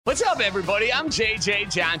What's up, everybody? I'm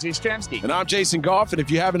JJ John Jastrzemski. And I'm Jason Goff, and if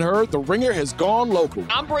you haven't heard, The Ringer has gone local.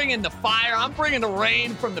 I'm bringing the fire, I'm bringing the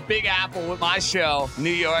rain from the Big Apple with my show, New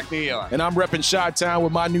York, New York. And I'm repping Chi-Town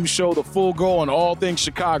with my new show, The Full Go, on all things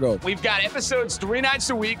Chicago. We've got episodes 3 nights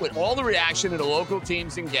a week with all the reaction to the local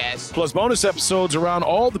teams and guests. Plus bonus episodes around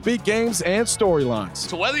all the big games and storylines.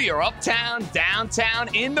 So whether you're uptown,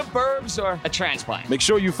 downtown, in the burbs, or a transplant, make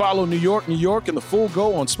sure you follow New York, New York, and The Full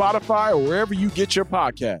Go on Spotify or wherever you get your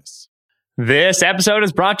podcasts. This episode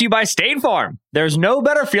is brought to you by State Farm. There's no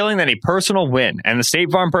better feeling than a personal win, and the State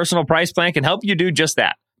Farm Personal Price Plan can help you do just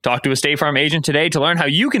that. Talk to a State Farm agent today to learn how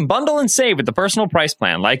you can bundle and save with the Personal Price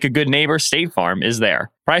Plan. Like a good neighbor, State Farm is there.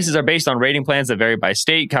 Prices are based on rating plans that vary by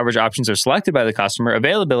state. Coverage options are selected by the customer.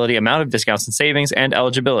 Availability, amount of discounts and savings, and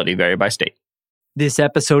eligibility vary by state. This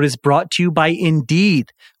episode is brought to you by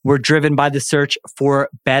Indeed. We're driven by the search for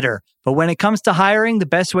better. But when it comes to hiring, the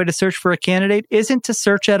best way to search for a candidate isn't to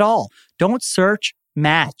search at all. Don't search,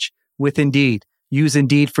 match with Indeed. Use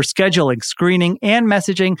Indeed for scheduling, screening, and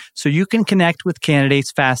messaging so you can connect with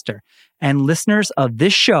candidates faster. And listeners of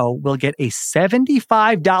this show will get a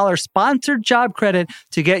 $75 sponsored job credit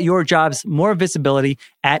to get your jobs more visibility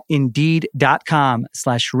at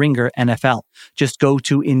Indeed.com/Ringer NFL. Just go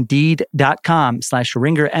to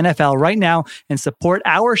Indeed.com/Ringer NFL right now and support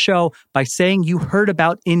our show by saying you heard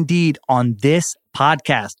about Indeed on this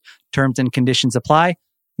podcast. Terms and conditions apply.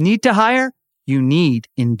 Need to hire? You need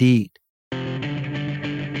Indeed.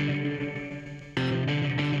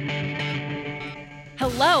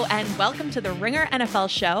 Hello and welcome to the Ringer NFL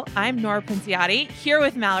show. I'm Nora Princiotti here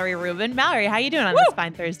with Mallory Rubin. Mallory, how you doing on this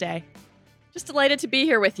fine Thursday? Just delighted to be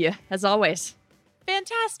here with you, as always.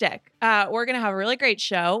 Fantastic. We're going to have a really great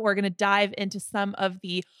show. We're going to dive into some of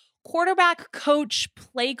the quarterback, coach,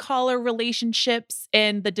 play caller relationships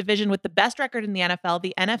in the division with the best record in the NFL,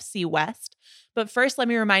 the NFC West. But first, let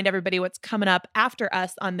me remind everybody what's coming up after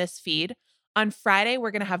us on this feed. On Friday,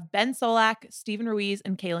 we're going to have Ben Solak, Steven Ruiz,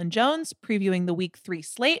 and Kalen Jones previewing the Week 3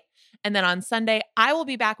 slate. And then on Sunday, I will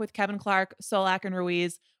be back with Kevin Clark, Solak, and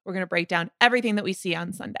Ruiz. We're going to break down everything that we see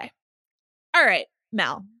on Sunday. All right,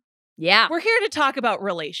 Mel. Yeah. We're here to talk about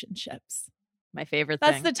relationships. My favorite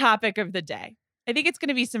thing. That's the topic of the day. I think it's going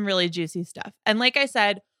to be some really juicy stuff. And like I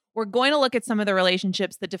said, we're going to look at some of the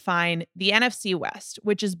relationships that define the NFC West,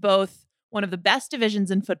 which is both one of the best divisions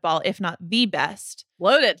in football, if not the best.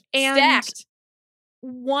 Loaded. And stacked.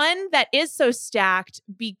 One that is so stacked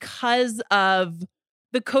because of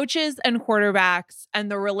the coaches and quarterbacks and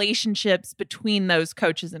the relationships between those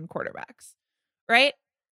coaches and quarterbacks, right?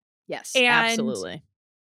 Yes, and absolutely.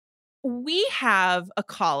 We have a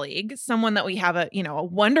colleague, someone that we have a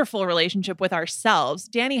wonderful relationship with ourselves,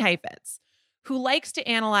 Danny Heifetz, who likes to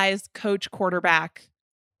analyze coach-quarterback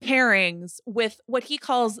pairings with what he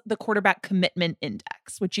calls the quarterback commitment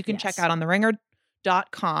index, which you can check out on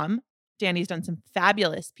theringer.com. Danny's done some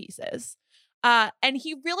fabulous pieces. And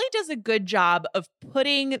he really does a good job of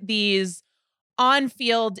putting these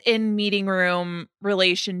on-field, in meeting room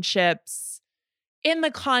relationships in the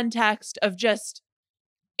context of just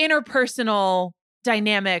interpersonal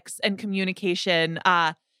dynamics and communication.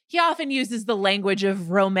 He often uses the language of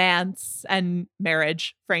romance and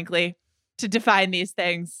marriage, frankly, to define these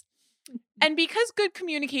things. And because good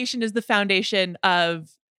communication is the foundation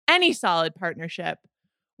of any solid partnership,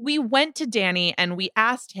 we went to Danny and we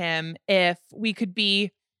asked him if we could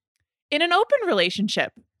be in an open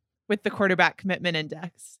relationship with the quarterback commitment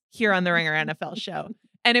index here on the Ringer NFL show.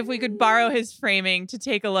 And if we could borrow his framing to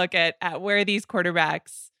take a look at where these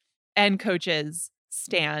quarterbacks and coaches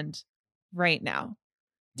stand right now.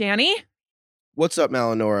 Danny? What's up,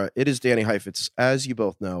 Mal and Nora? It is Danny Heifetz. As you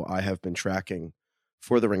both know, I have been tracking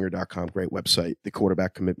for theringer.com, great website, the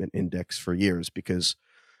quarterback commitment index for years because,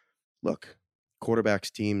 look, quarterbacks,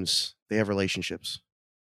 teams, they have relationships.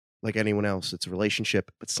 Like anyone else, it's a relationship,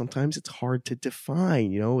 but sometimes it's hard to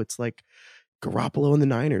define. It's like Garoppolo and the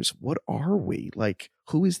Niners. What are we? Like,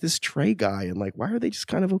 who is this Trey guy? And like, why are they just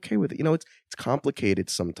kind of okay with it? It's complicated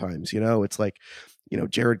sometimes. It's like,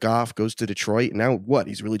 Jared Goff goes to Detroit and now what?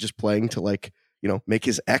 He's really just playing to like, make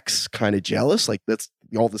his ex kind of jealous. Like that's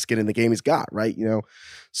all the skin in the game he's got, right?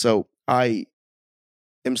 So I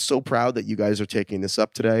am so proud that you guys are taking this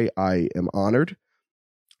up today. I am honored.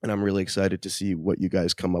 And I'm really excited to see what you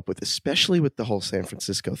guys come up with, especially with the whole San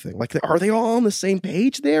Francisco thing. Like, are they all on the same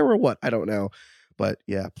page there or what? I don't know. But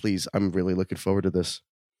yeah, please, I'm really looking forward to this.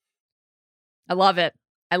 I love it.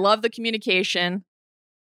 I love the communication.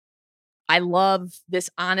 I love this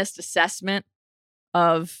honest assessment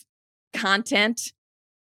of content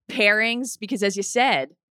pairings, because as you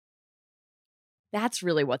said, that's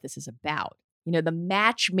really what this is about. The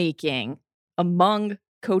matchmaking among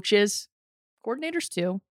coaches, coordinators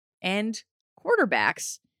too, and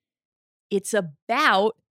quarterbacks. It's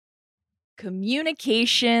about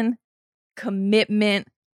communication, commitment,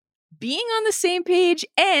 being on the same page,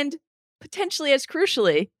 and potentially as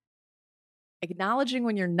crucially, acknowledging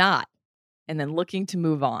when you're not and then looking to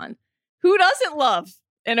move on. Who doesn't love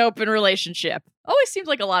an open relationship? Always seems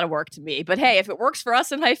like a lot of work to me. But hey, if it works for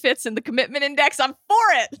us in High Fits and the commitment index, I'm for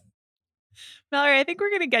it. Mallory, I think we're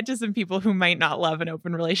going to get to some people who might not love an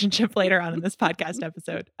open relationship later on in this podcast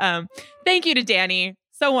episode. Thank you to Danny.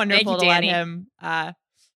 So wonderful to let him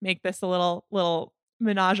make this a little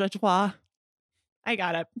menage a trois. We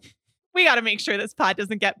gotta make sure this pod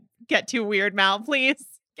doesn't get too weird, Mal. Please,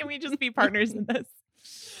 can we just be partners in this?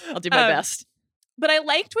 I'll do my best. But I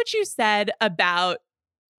liked what you said about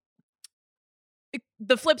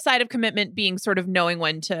the flip side of commitment being sort of knowing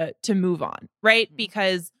when to move on, right? Mm-hmm.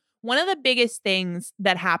 Because one of the biggest things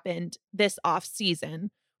that happened this offseason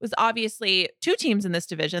was obviously two teams in this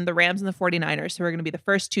division, the Rams and the 49ers, who are going to be the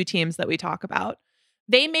first two teams that we talk about.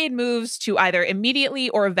 They made moves to either immediately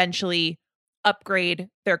or eventually upgrade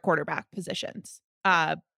their quarterback positions.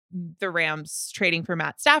 The Rams trading for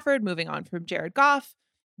Matt Stafford, moving on from Jared Goff.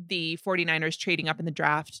 The 49ers trading up in the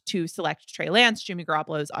draft to select Trey Lance. Jimmy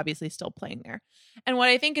Garoppolo is obviously still playing there. And what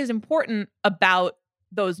I think is important about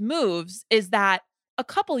those moves is that a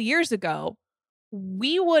couple years ago,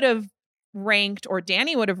 we would have ranked, or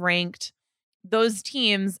Danny would have ranked, those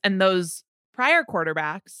teams and those prior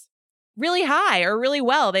quarterbacks really high or really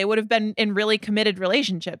well. They would have been in really committed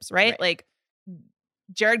relationships, right? Like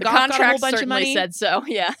Jared Goff got a whole bunch of money. Said so,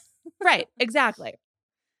 yeah. Right, exactly.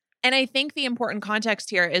 And I think the important context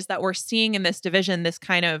here is that we're seeing in this division this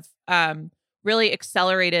kind of really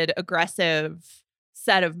accelerated, aggressive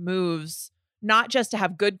set of moves, not just to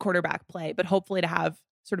have good quarterback play, but hopefully to have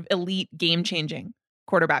sort of elite game-changing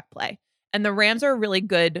quarterback play. And the Rams are a really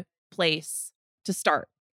good place to start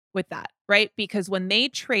with that, right? Because when they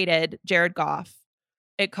traded Jared Goff,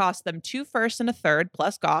 it cost them 2 firsts and a third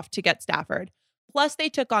plus Goff to get Stafford. Plus they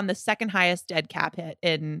took on the second highest dead cap hit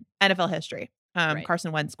in NFL history. Right.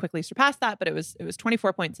 Carson Wentz quickly surpassed that, but it was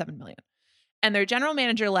 $24.7 million. And their general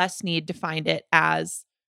manager, Les Snead, defined it as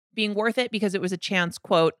being worth it because it was a chance,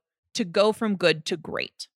 quote, to go from good to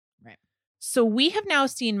great. Right. So we have now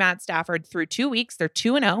seen Matt Stafford through 2 weeks. They're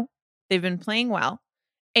 2-0. They've been playing well.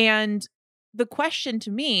 And the question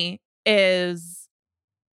to me is,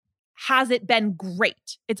 has it been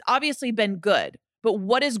great? It's obviously been good, but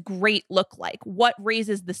what does great look like? What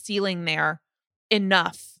raises the ceiling there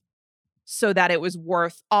enough so that it was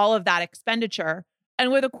worth all of that expenditure?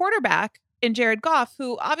 And with a quarterback in Jared Goff,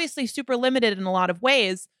 who obviously super limited in a lot of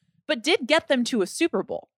ways, but did get them to a Super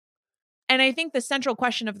Bowl. And I think the central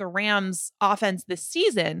question of the Rams offense this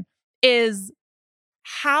season is,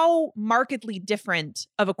 how markedly different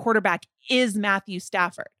of a quarterback is Matthew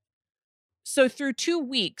Stafford? So through 2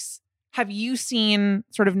 weeks, have you seen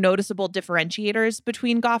sort of noticeable differentiators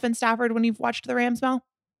between Goff and Stafford when you've watched the Rams, Mel?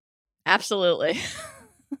 Absolutely.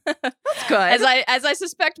 That's good. As I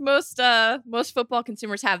suspect most football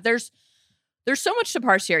consumers have. There's so much to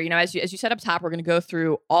parse here. You know, as you said up top, we're going to go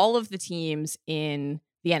through all of the teams in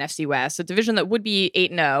the NFC West, a division that would be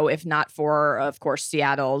 8-0 if not for, of course,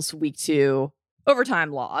 Seattle's Week 2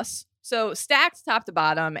 overtime loss. So stacked top to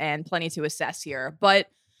bottom and plenty to assess here. But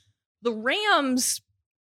the Rams,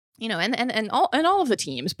 you know, and all of the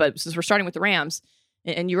teams, but since we're starting with the Rams,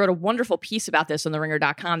 and you wrote a wonderful piece about this on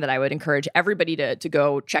theringer.com that I would encourage everybody to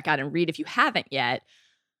go check out and read if you haven't yet.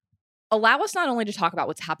 Allow us not only to talk about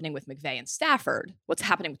what's happening with McVay and Stafford, what's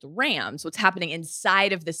happening with the Rams, what's happening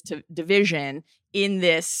inside of this division in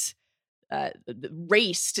this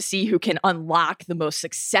race to see who can unlock the most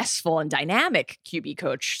successful and dynamic QB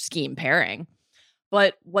coach scheme pairing,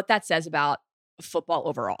 but what that says about football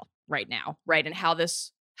overall right now, right? And how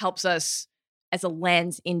this helps us as a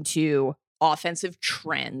lens into offensive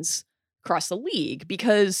trends across the league,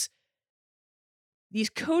 because these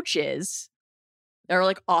coaches are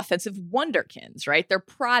like offensive wonderkins, right? They're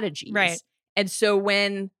prodigies. Right. And so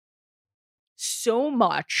when so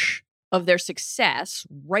much of their success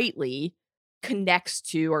rightly connects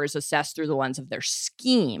to or is assessed through the lens of their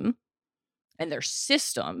scheme and their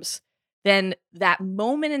systems, then that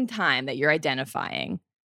moment in time that you're identifying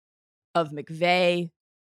of McVay,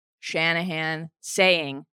 Shanahan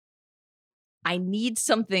saying, I need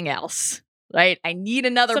something else, right? I need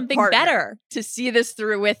another something partner better to see this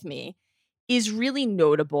through with me, is really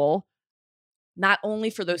notable, not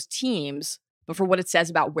only for those teams, but for what it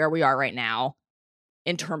says about where we are right now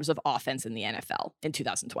in terms of offense in the NFL in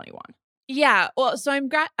 2021. Yeah. Well, so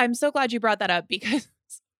I'm so glad you brought that up, because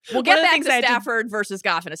We'll get One of the back things to I had to- Stafford versus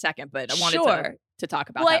Goff in a second, but I wanted Sure. to talk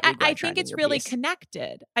about Well, that. league-wide I trend think in it's your really piece.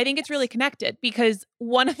 connected. I think it's really connected because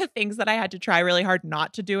one of the things that I had to try really hard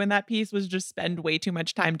not to do in that piece was just spend way too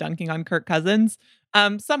much time dunking on Kirk Cousins.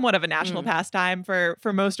 Somewhat of a national pastime for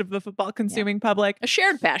most of the football consuming public. A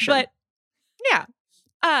shared passion. But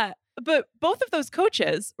yeah. But both of those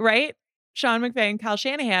coaches, right? Sean McVay and Kyle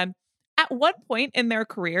Shanahan, at one point in their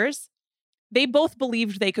careers, they both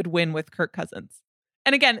believed they could win with Kirk Cousins.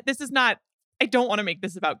 And again, this is not, I don't want to make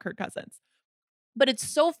this about Kirk Cousins. But it's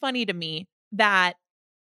so funny to me that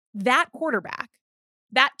quarterback,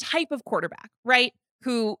 that type of quarterback, right?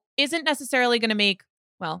 Who isn't necessarily going to make,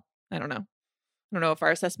 well, I don't know. I don't know if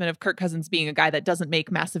our assessment of Kirk Cousins being a guy that doesn't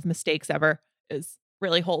make massive mistakes ever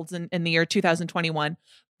really holds in the year 2021.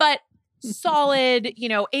 But solid,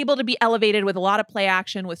 able to be elevated with a lot of play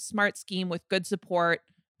action, with smart scheme, with good support.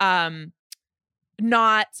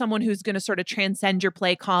 Not someone who's going to sort of transcend your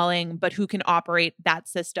play calling, but who can operate that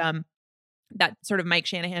system, that sort of Mike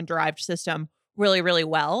Shanahan derived system really, really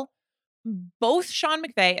well. Both Sean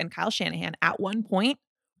McVay and Kyle Shanahan at one point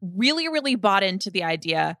really, really bought into the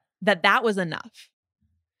idea that that was enough.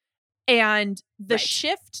 And the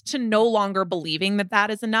shift to no longer believing that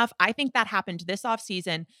that is enough, I think that happened this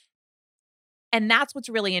offseason. And that's what's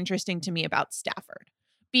really interesting to me about Stafford,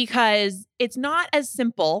 because it's not so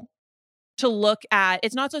simple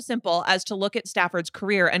as to look at Stafford's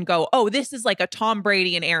career and go, oh, this is like a Tom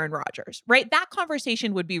Brady and Aaron Rodgers, right? That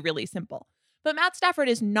conversation would be really simple. But Matt Stafford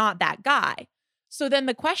is not that guy. So then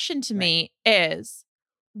the question to me is,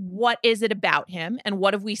 what is it about him and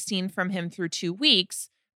what have we seen from him through 2 weeks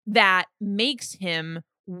that makes him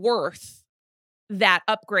worth that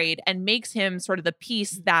upgrade and makes him sort of the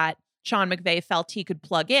piece that Sean McVay felt he could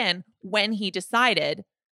plug in when he decided,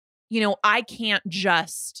 I can't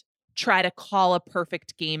just try to call a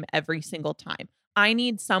perfect game every single time. I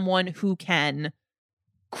need someone who can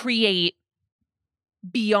create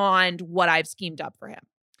beyond what I've schemed up for him.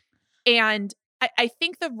 And I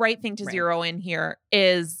think the right thing to zero in here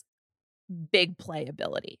is big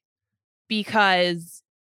playability, because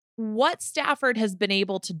what Stafford has been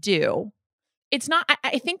able to do, it's not,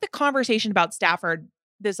 I think the conversation about Stafford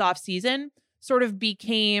this offseason sort of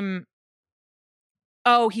became,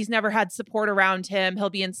 oh, he's never had support around him. He'll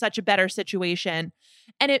be in such a better situation.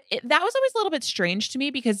 And that was always a little bit strange to me,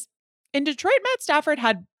 because in Detroit, Matt Stafford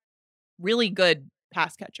had really good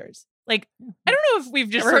pass catchers. Like, I don't know if we've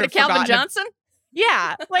just heard of Calvin Johnson?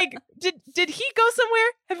 Yeah. Like, did he go somewhere?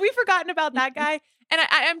 Have we forgotten about that guy? And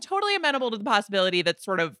I'm totally amenable to the possibility that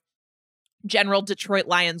sort of general Detroit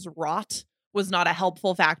Lions rot was not a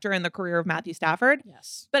helpful factor in the career of Matthew Stafford.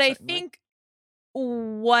 Yes. But certainly. I think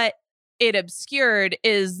what it obscured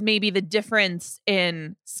is maybe the difference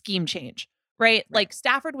in scheme change, right? Like,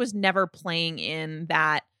 Stafford was never playing in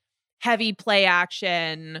that heavy play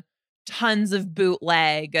action, tons of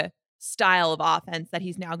bootleg style of offense that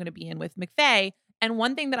he's now going to be in with McVay. And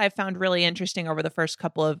one thing that I've found really interesting over the first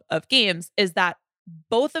couple of games is that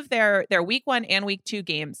both of their week 1 and week 2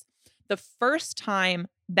 games, the first time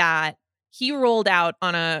that he rolled out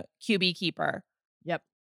on a QB keeper,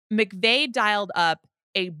 McVay dialed up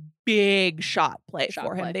a big shot play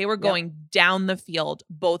for him. They were going down the field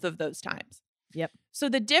both of those times. So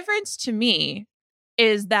the difference to me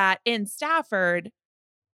is that in Stafford,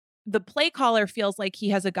 the play caller feels like he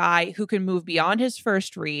has a guy who can move beyond his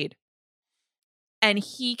first read, and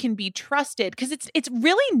he can be trusted, because it's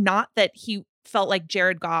really not that he felt like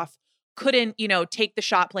Jared Goff couldn't, take the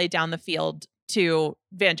shot play down the field to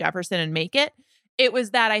Van Jefferson and make it. It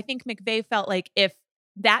was that I think McVay felt like if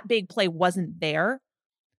that big play wasn't there,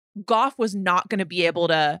 Goff was not going to be able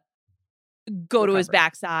to go to his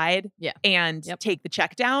backside and take the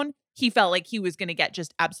check down. He felt like he was going to get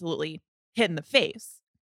just absolutely hit in the face.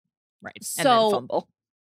 Right. So,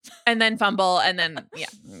 and then fumble. And then,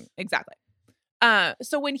 exactly.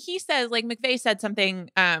 So when he says, like, McVay said something,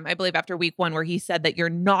 I believe after week 1, where he said that you're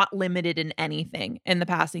not limited in anything in the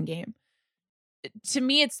passing game. To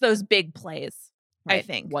me, it's those big plays, I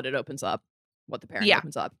think. What it opens up, what the pairing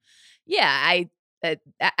opens up. Yeah, I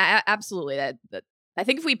absolutely. That I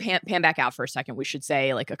think if we pan back out for a second, we should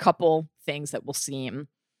say like a couple things that will seem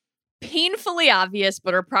painfully obvious,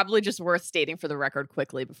 but are probably just worth stating for the record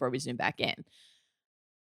quickly before we zoom back in.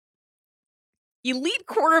 Elite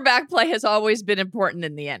quarterback play has always been important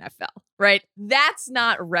in the NFL, right? That's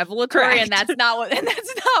not revelatory. Correct. and that's not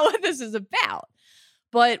what this is about.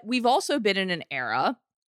 But we've also been in an era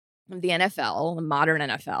of the NFL, the modern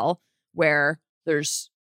NFL, where there's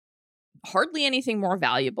hardly anything more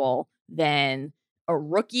valuable than a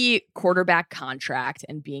rookie quarterback contract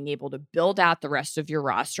and being able to build out the rest of your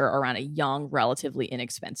roster around a young, relatively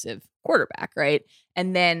inexpensive quarterback, right?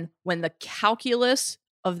 And then when the calculus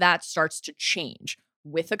of that starts to change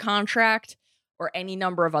with a contract or any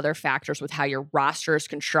number of other factors with how your roster is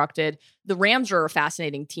constructed, the Rams are a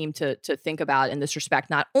fascinating team to think about in this respect,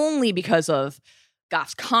 not only because of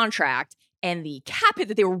Goff's contract and the cap hit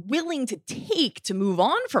that they were willing to take to move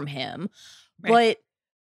on from him, but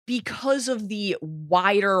because of the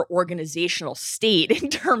wider organizational state in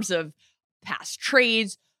terms of past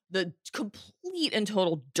trades, the complete and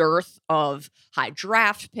total dearth of high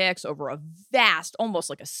draft picks over a vast, almost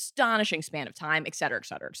like astonishing span of time, et cetera, et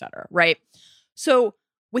cetera, et cetera, right? So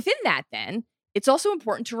within that, then, it's also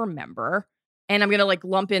important to remember, and I'm going to like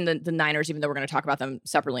lump in the Niners, even though we're going to talk about them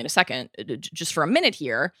separately in a second, just for a minute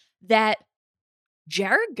here, that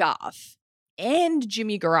Jared Goff and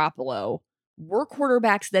Jimmy Garoppolo were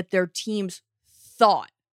quarterbacks that their teams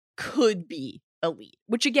thought could be elite,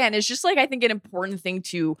 which again is just like, I think, an important thing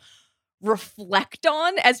to reflect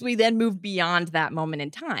on as we then move beyond that moment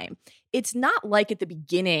in time. It's not like at the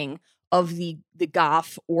beginning of the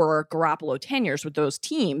Goff or Garoppolo tenures with those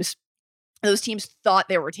teams thought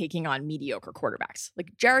they were taking on mediocre quarterbacks.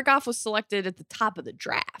 Like Jared Goff was selected at the top of the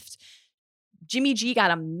draft. Jimmy G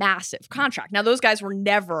got a massive contract. Now, those guys were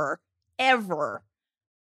never, ever,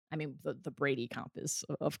 I mean, the Brady comp is,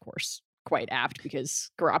 of course, quite apt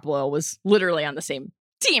because Garoppolo was literally on the same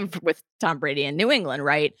team with Tom Brady in New England,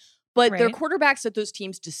 right? But they're quarterbacks that those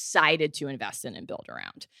teams decided to invest in and build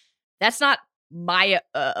around. That's not my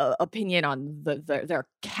opinion on their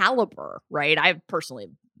caliber, right? I personally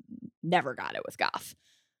never got it with Goff.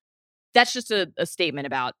 That's just a statement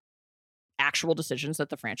about actual decisions that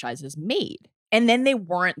the franchise has made. And then they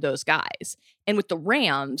weren't those guys. And with the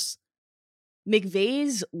Rams,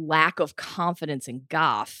 McVay's lack of confidence in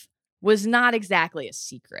Goff was not exactly a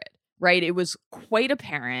secret, right? It was quite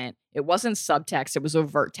apparent. It wasn't subtext. It was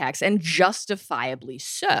overt text, and justifiably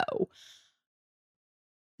so.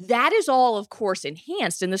 That is all, of course,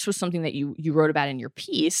 enhanced, and this was something that you wrote about in your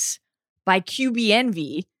piece, by QB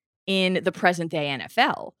envy in the present-day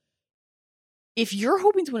NFL. If you're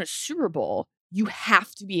hoping to win a Super Bowl, you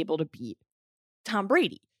have to be able to beat Tom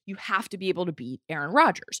Brady. You have to be able to beat Aaron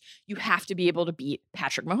Rodgers. You have to be able to beat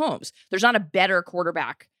Patrick Mahomes. There's not a better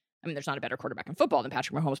quarterback. I mean, there's not a better quarterback in football than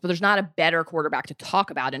Patrick Mahomes, but there's not a better quarterback to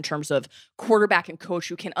talk about in terms of quarterback and coach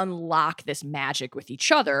who can unlock this magic with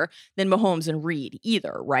each other than Mahomes and Reed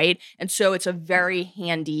either, right? And so it's a very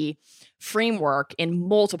handy framework in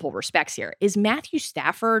multiple respects here. Is Matthew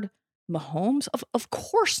Stafford Mahomes? Of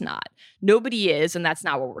course not. Nobody is, and that's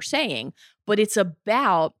not what we're saying. But it's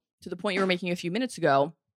about, to the point you were making a few minutes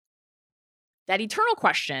ago, that eternal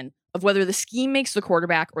question of whether the scheme makes the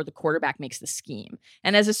quarterback or the quarterback makes the scheme.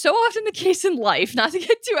 And as is so often the case in life, not to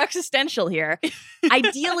get too existential here,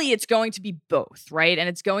 ideally it's going to be both, right? And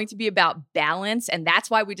it's going to be about balance. And that's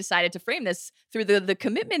why we decided to frame this through the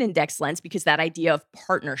commitment index lens, because that idea of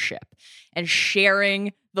partnership and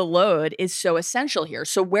sharing the load is so essential here.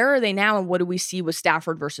 So where are they now, and what do we see with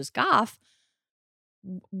Stafford versus Goff?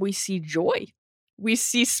 We see joy. We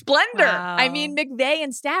see splendor. Wow. I mean, McVay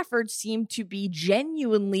and Stafford seem to be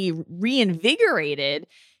genuinely reinvigorated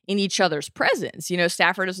in each other's presence. You know,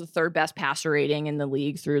 Stafford is the third best passer rating in the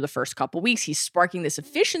league through the first couple weeks. He's sparking this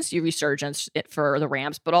efficiency resurgence for the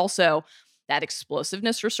Rams, but also that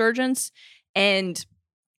explosiveness resurgence. And,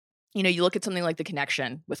 you know, you look at something like the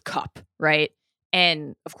connection with Kupp, right?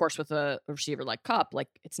 And of course, with a receiver like Kupp, like,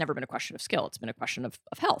 it's never been a question of skill. It's been a question of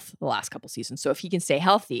health the last couple seasons. So if he can stay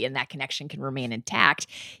healthy and that connection can remain intact,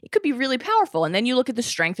 it could be really powerful. And then you look at the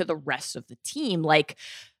strength of the rest of the team. Like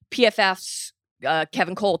PFF's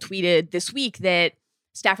Kevin Cole tweeted this week that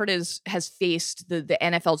Stafford has faced the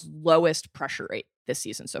NFL's lowest pressure rate this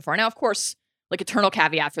season so far. Now, of course, like, eternal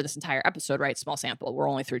caveat for this entire episode, right? Small sample. We're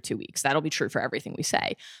only through 2 weeks. That'll be true for everything we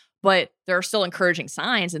say. But there are still encouraging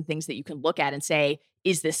signs and things that you can look at and say,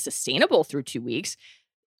 is this sustainable through 2 weeks?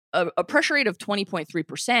 A pressure rate of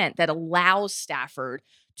 20.3% that allows Stafford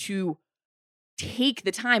to take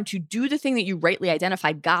the time to do the thing that you rightly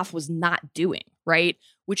identified Goff was not doing, right?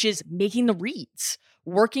 Which is making the reads,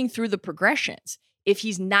 working through the progressions. If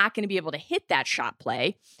he's not going to be able to hit that shot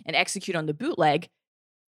play and execute on the bootleg,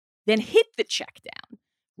 then hit the check down.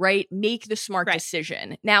 Right? Make the smart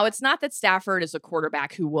decision. Now, it's not that Stafford is a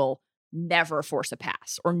quarterback who will never force a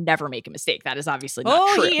pass or never make a mistake. That is obviously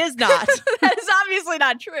not true. Oh, he is not. That is obviously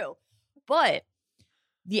not true. But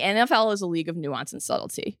the NFL is a league of nuance and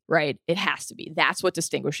subtlety, right? It has to be. That's what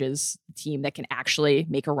distinguishes the team that can actually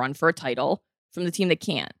make a run for a title from the team that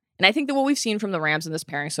can't. And I think that what we've seen from the Rams in this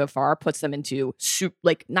pairing so far puts them into,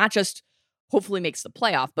 like, not just hopefully makes the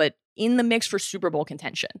playoff, but in the mix for Super Bowl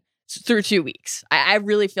contention through 2 weeks. I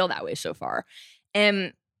really feel that way so far.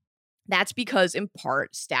 And that's because, in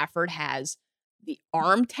part, Stafford has the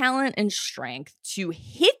arm talent and strength to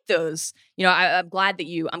hit those. You know, I'm glad that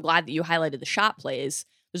you highlighted the shot plays.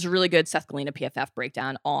 There's a really good Seth Galina PFF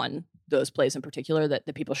breakdown on those plays in particular that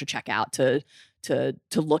people should check out to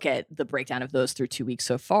look at the breakdown of those through 2 weeks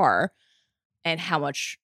so far and how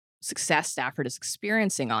much success Stafford is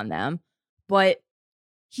experiencing on them. But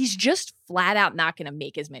he's just flat out not going to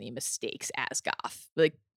make as many mistakes as Goff.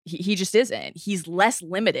 Like, he just isn't. He's less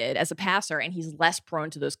limited as a passer, and he's less prone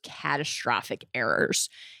to those catastrophic errors.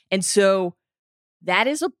 And so that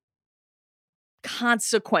is a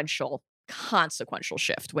consequential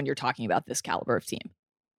shift when you're talking about this caliber of team.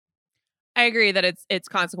 I agree that it's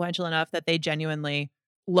consequential enough that they genuinely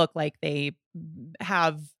look like they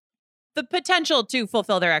have the potential to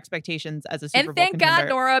fulfill their expectations as a Super Bowl And thank contender. God,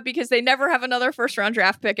 Nora, because they never have another first-round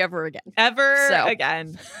draft pick ever again.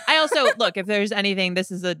 Again. I also, look, if there's anything,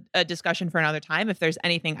 this is a discussion for another time. If there's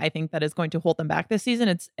anything I think that is going to hold them back this season,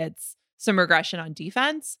 it's some regression on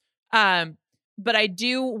defense. But I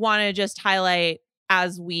do want to just highlight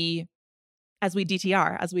as we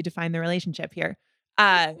DTR, as we define the relationship here,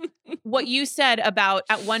 what you said about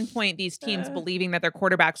at one point these teams believing that their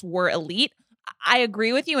quarterbacks were elite. I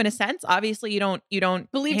agree with you in a sense. Obviously, you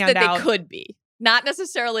don't believe that they could be, not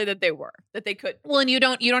necessarily that they were, that they could. Well, and you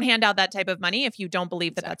don't hand out that type of money if you don't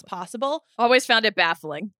believe that that's possible. Always found it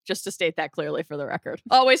baffling, just to state that clearly for the record.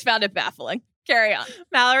 Always found it baffling. Carry on.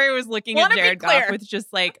 Mallory was looking at Jared Goff with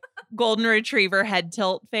just like golden retriever head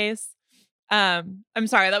tilt face. I'm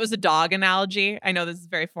sorry, that was a dog analogy. I know this is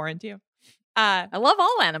very foreign to you. I love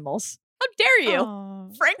all animals. How dare you?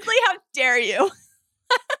 Aww. Frankly, how dare you?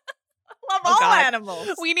 Love all animals.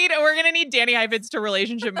 We're gonna need Danny Heifetz to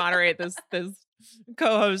relationship moderate this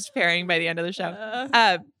co-host pairing by the end of the show.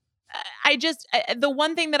 The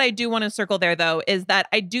one thing that I do want to circle there though is that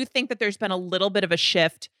I do think that there's been a little bit of a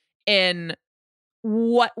shift in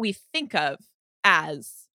what we think of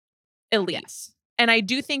as elite. Yes. And I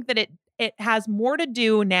do think that it has more to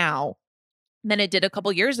do now than it did a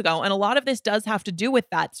couple years ago. And a lot of this does have to do with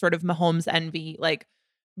that sort of Mahomes envy, like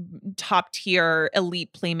top tier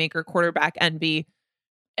elite playmaker quarterback envy.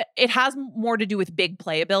 It has more to do with big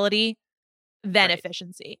playability than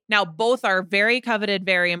efficiency. Now, both are very coveted,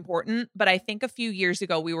 very important, but I think a few years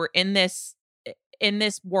ago we were in this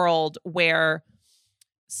world where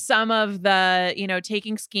some of the,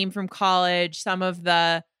 taking scheme from college, some of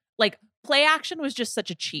the like play action was just such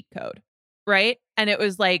a cheat code, right? And it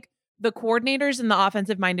was like the coordinators and the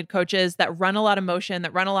offensive minded coaches that run a lot of motion,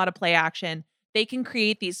 that run a lot of play action, they can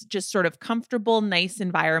create these just sort of comfortable, nice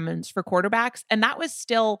environments for quarterbacks. And that was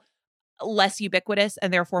still less ubiquitous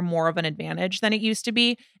and therefore more of an advantage than it used to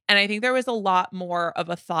be. And I think there was a lot more of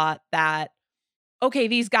a thought that, okay,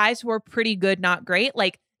 these guys who are pretty good, not great,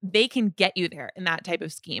 like they can get you there in that type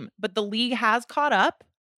of scheme. But the league has caught up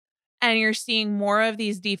and you're seeing more of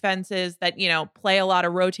these defenses that, play a lot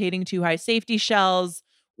of rotating too high safety shells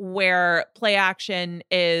where play action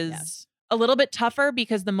is a little bit tougher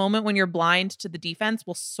because the moment when you're blind to the defense,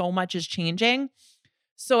 so much is changing.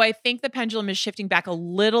 So I think the pendulum is shifting back a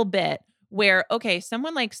little bit where, okay,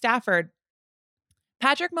 someone like Stafford,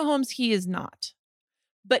 Patrick Mahomes, he is not,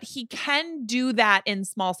 but he can do that in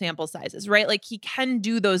small sample sizes, right? Like he can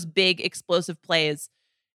do those big explosive plays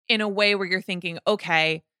in a way where you're thinking,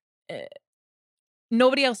 okay,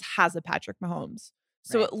 nobody else has a Patrick Mahomes.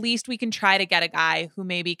 So at least we can try to get a guy who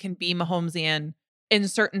maybe can be Mahomesian in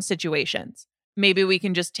certain situations. Maybe we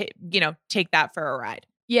can just take that for a ride.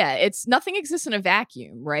 Yeah, it's nothing exists in a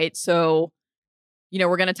vacuum, right? So,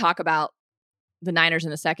 we're going to talk about the Niners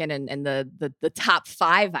in a second and the top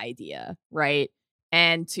 5 idea, right?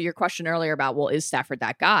 And to your question earlier about, well, is Stafford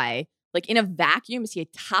that guy? Like in a vacuum, is he a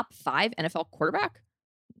top 5 NFL quarterback?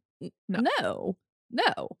 No.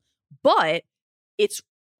 But it's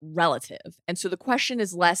relative. And so the question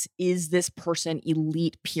is less, is this person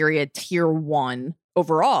elite, period, tier 1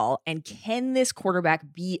 overall? And can this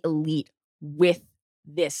quarterback be elite with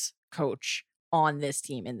this coach on this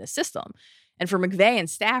team in this system? And for McVay and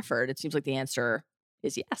Stafford, it seems like the answer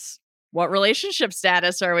is yes. What relationship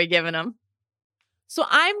status are we giving them? So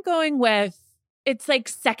I'm going with, it's like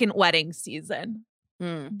second wedding season.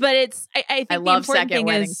 But it's, I think I love second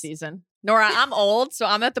wedding season. Nora, I'm old, so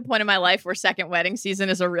I'm at the point in my life where second wedding season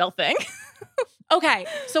is a real thing. Okay,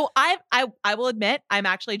 so I will admit I'm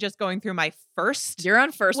actually just going through my first. You're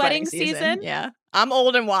on first wedding season. Yeah, I'm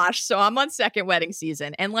old and washed, so I'm on second wedding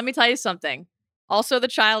season. And let me tell you something. Also, the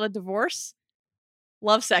child of divorce,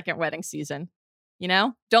 love second wedding season.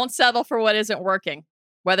 Don't settle for what isn't working.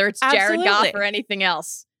 whether it's Jared Goff Absolutely. or anything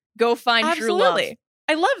else. Go find true love. Absolutely.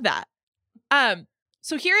 I love that.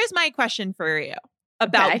 So here is my question for you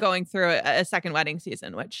about Okay. going through a second wedding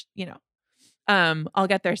season, which, I'll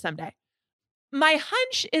get there someday. My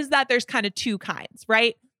hunch is that there's kind of two kinds,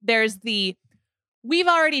 right? There's we've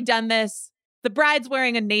already done this. The bride's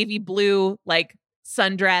wearing a navy blue, like,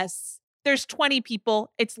 sundress. There's 20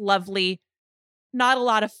 people. It's lovely. Not a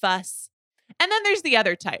lot of fuss. And then there's the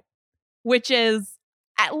other type, which is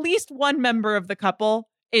at least one member of the couple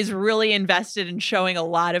is really invested in showing a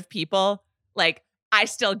lot of people, like, I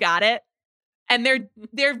still got it. And they're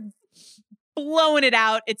blowing it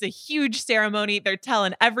out. It's a huge ceremony. They're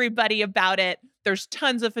telling everybody about it. There's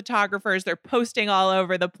tons of photographers. They're posting all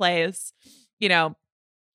over the place.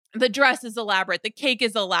 The dress is elaborate. The cake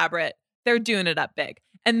is elaborate. They're doing it up big.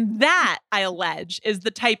 And that, I allege, is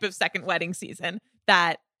the type of second wedding season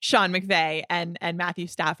that Sean McVay and Matthew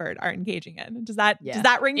Stafford are engaging in. Does that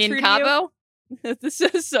ring true In to you? Cabo? This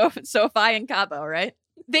is SoFi in Cabo, right?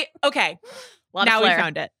 Okay. Lot of Now we flair.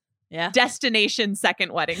 found it. Yeah. Destination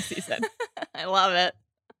second wedding season. I love it.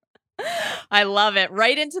 I love it.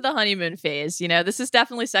 Right into the honeymoon phase. This is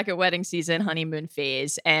definitely second wedding season, honeymoon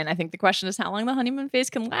phase. And I think the question is how long the honeymoon phase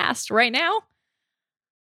can last. Right now,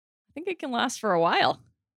 I think it can last for a while.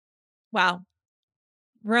 Wow.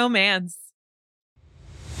 Romance.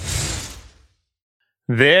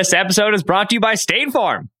 This episode is brought to you by State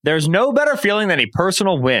Farm. There's no better feeling than a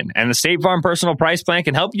personal win, and the State Farm Personal Price Plan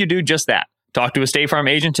can help you do just that. Talk to a State Farm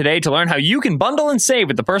agent today to learn how you can bundle and save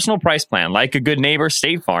with the personal price plan. Like a good neighbor,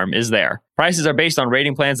 State Farm is there. Prices are based on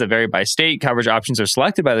rating plans that vary by state. Coverage options are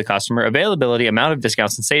selected by the customer. Availability, amount of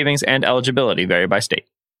discounts and savings, and eligibility vary by state.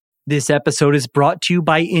 This episode is brought to you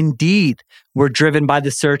by Indeed. We're driven by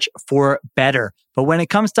the search for better. But when it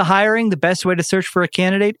comes to hiring, the best way to search for a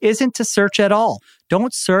candidate isn't to search at all.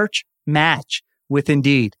 Don't search, match with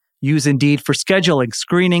Indeed. Use Indeed for scheduling,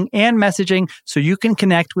 screening, and messaging so you can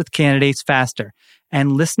connect with candidates faster.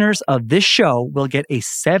 And listeners of this show will get a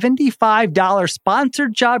 $75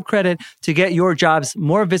 sponsored job credit to get your jobs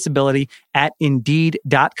more visibility at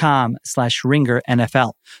Indeed.com/Ringer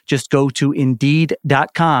NFL. Just go to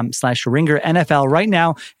Indeed.com/Ringer NFL right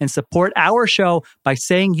now and support our show by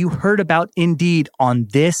saying you heard about Indeed on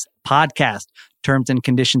this podcast. Terms and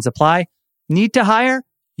conditions apply. Need to hire?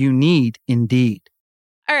 You need Indeed.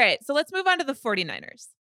 All right, so let's move on to the 49ers,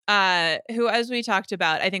 who, as we talked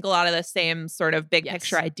about, I think a lot of the same sort of big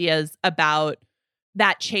picture ideas about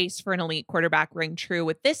that chase for an elite quarterback ring true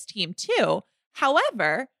with this team too.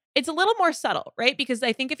 However, it's a little more subtle, right? Because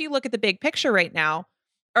I think if you look at the big picture right now,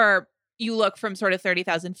 or you look from sort of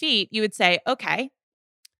 30,000 feet, you would say, okay,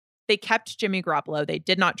 they kept Jimmy Garoppolo. They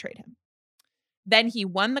did not trade him. Then he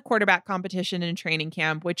won the quarterback competition in training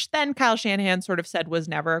camp, which then Kyle Shanahan sort of said was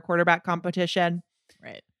never a quarterback competition.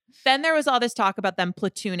 Right. Then there was all this talk about them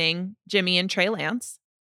platooning Jimmy and Trey Lance.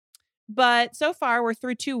 But so far, we're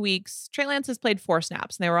through 2 weeks. Trey Lance has played 4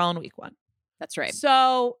 snaps, and they were all in week 1. That's right.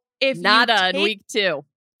 So if Nada in week 2.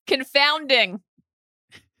 Confounding.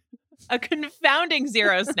 A confounding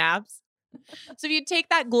 0 snaps. So if you take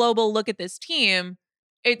that global look at this team,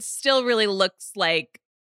 it still really looks like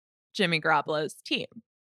Jimmy Garoppolo's team.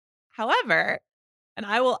 However, and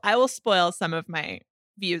I will spoil some of my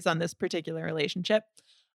views on this particular relationship,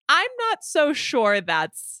 I'm not so sure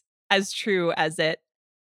that's as true as it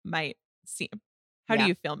might seem. How do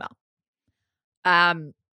you feel, Mel?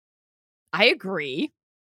 I agree.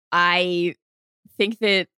 I think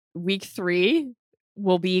that week 3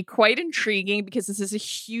 will be quite intriguing because this is a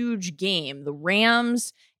huge game. The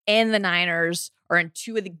Rams and the Niners are in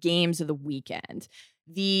 2 of the games of the weekend.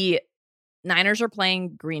 The Niners are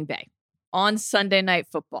playing Green Bay on Sunday Night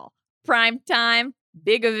Football. Prime time,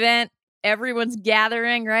 big event. Everyone's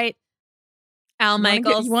gathering, right? Al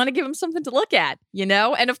Michaels. You want to give them something to look at,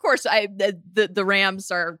 And of course, the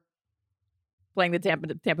Rams are playing the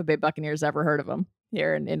Tampa Bay Buccaneers. Ever heard of them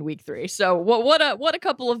here in week 3? So what a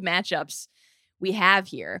couple of matchups we have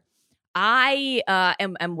here. I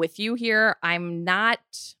am with you here. I'm not.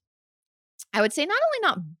 I would say not only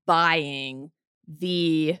not buying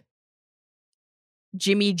the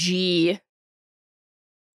Jimmy G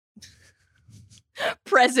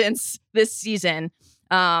presence this season,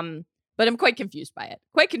 but I'm quite confused by it.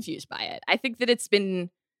 I think that it's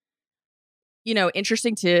been,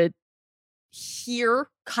 interesting to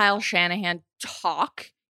hear Kyle Shanahan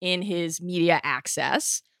talk in his media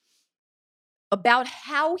access about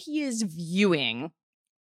how he is viewing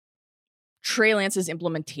Trey Lance's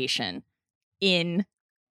implementation in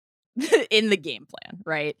the game plan,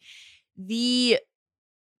 right? The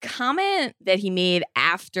comment that he made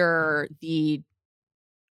after the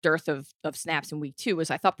dearth of snaps in week 2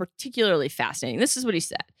 was, I thought, particularly fascinating. This is what he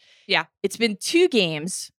said. Yeah. It's been 2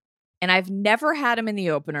 games, and I've never had him in the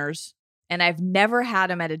openers, and I've never had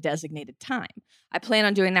him at a designated time. I plan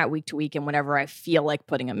on doing that week to week and whenever I feel like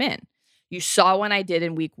putting him in. You saw when I did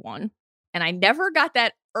in week 1, and I never got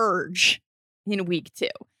that urge in week 2.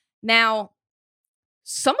 Now,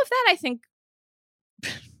 some of that I think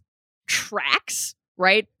tracks,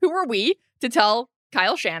 right? Who are we to tell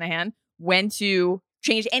Kyle Shanahan when to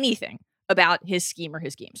change anything about his scheme or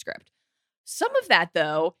his game script? Some of that,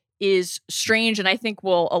 though, is strange, and I think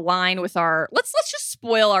will align with our let's just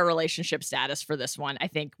spoil our relationship status for this one. I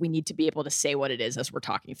think we need to be able to say what it is as we're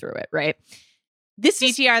talking through it, right? This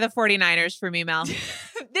DTR the 49ers for me, Mel.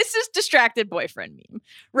 This is distracted boyfriend meme,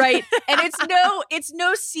 right? And it's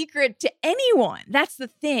no secret to anyone. That's the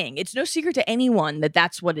thing. It's no secret to anyone that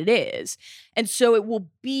that's what it is. And so it will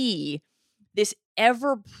be this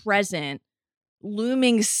ever-present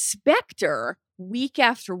looming specter week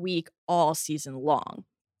after week all season long.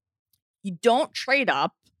 You don't trade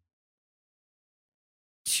up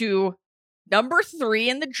to number 3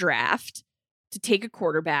 in the draft to take a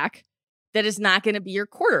quarterback that is not going to be your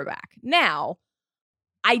quarterback. Now,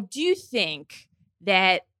 I do think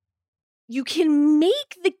that you can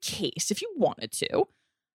make the case, if you wanted to,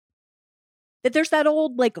 that there's that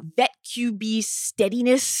old like vet QB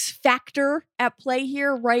steadiness factor at play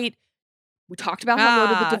here, right? We talked about how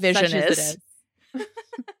loaded the division is.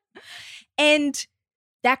 And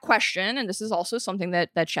that question, and this is also something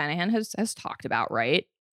that Shanahan has talked about, right?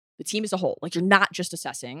 The team as a whole. Like, you're not just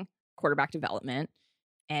assessing quarterback development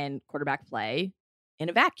and quarterback play in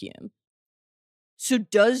a vacuum. So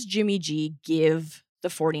does Jimmy G give the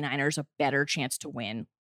 49ers a better chance to win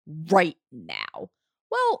right now?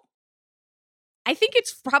 Well, I think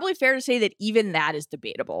it's probably fair to say that even that is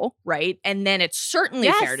debatable, right? And then it's certainly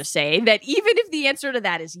fair to say that even if the answer to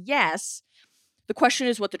that is yes, the question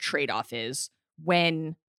is what the trade-off is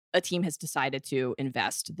when a team has decided to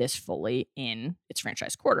invest this fully in its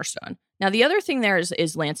franchise cornerstone. Now, the other thing there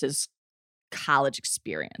is Lance's college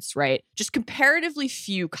experience, right? Just comparatively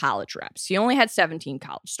few college reps. He only had 17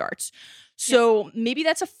 college starts. So maybe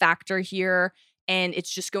that's a factor here. And it's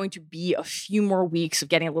just going to be a few more weeks of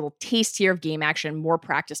getting a little taste here of game action, more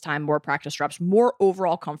practice time, more practice reps, more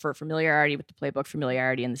overall comfort, familiarity with the playbook,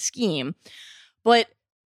 familiarity in the scheme. But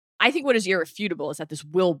I think what is irrefutable is that this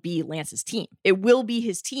will be Lance's team. It will be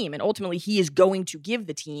his team. And ultimately, he is going to give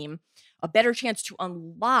the team a better chance to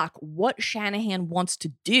unlock what Shanahan wants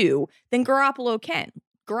to do than Garoppolo can.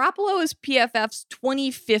 Garoppolo is PFF's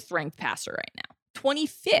 25th ranked passer right now.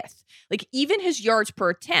 25th. Like, even his yards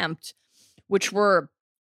per attempt, which were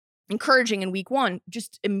encouraging in week 1,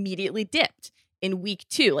 just immediately dipped in week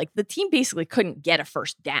 2. Like, the team basically couldn't get a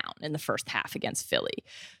first down in the first half against Philly.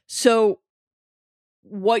 So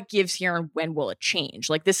what gives here and when will it change?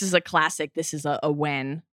 Like, this is a classic. This is a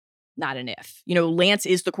when, not an if. You know, Lance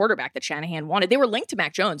is the quarterback that Shanahan wanted. They were linked to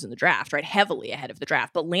Mac Jones in the draft, right? Heavily ahead of the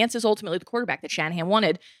draft. But Lance is ultimately the quarterback that Shanahan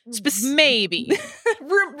wanted. Maybe.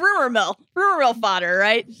 Rumor mill fodder,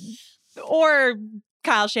 right? Or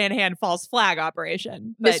Kyle Shanahan false flag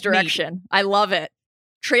operation. Misdirection. Maybe. I love it.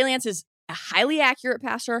 Trey Lance is a highly accurate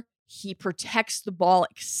passer. He protects the ball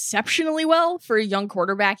exceptionally well for a young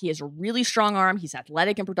quarterback. He has a really strong arm. He's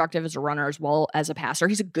athletic and productive as a runner as well as a passer.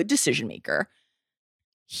 He's a good decision maker.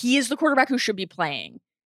 He is the quarterback who should be playing.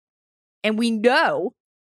 And we know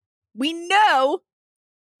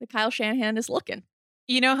that Kyle Shanahan is looking.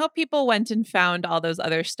 You know how people went and found all those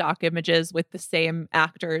other stock images with the same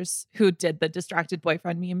actors who did the distracted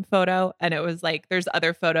boyfriend meme photo? And it was like, there's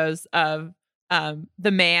other photos of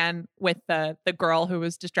the man with the girl who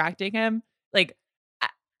was distracting him. Like,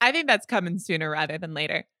 I think that's coming sooner rather than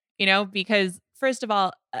later, you know, because first of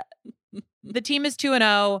all, the team is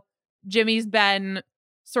 2-0. Jimmy's been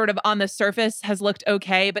sort of on the surface has looked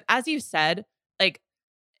okay. But as you said, like,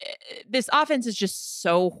 this offense is just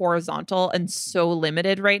so horizontal and so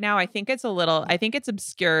limited right now. I think it's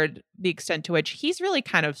obscured the extent to which he's really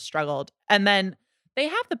kind of struggled. And then they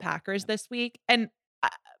have the Packers this week. And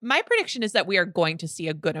my prediction is that we are going to see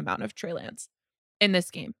a good amount of Trey Lance in this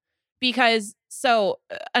game. Because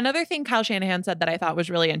another thing Kyle Shanahan said that I thought was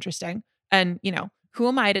really interesting, and, you know, who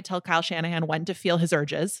am I to tell Kyle Shanahan when to feel his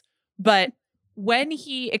urges? But when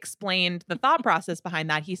he explained the thought process behind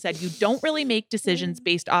that, he said, you don't really make decisions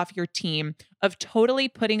based off your team of totally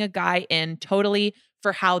putting a guy in totally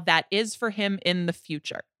for how that is for him in the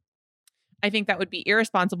future. I think that would be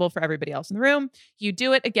irresponsible for everybody else in the room. You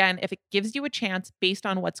do it, again, if it gives you a chance based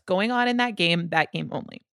on what's going on in that game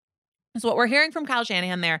only. So what we're hearing from Kyle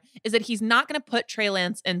Shanahan there is that he's not going to put Trey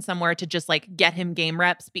Lance in somewhere to just like get him game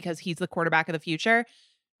reps because he's the quarterback of the future.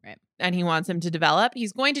 Right. And he wants him to develop.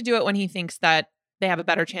 He's going to do it when he thinks that they have a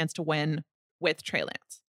better chance to win with Trey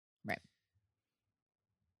Lance. Right.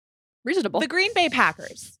 Reasonable. The Green Bay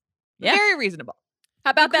Packers. Yeah. Very reasonable.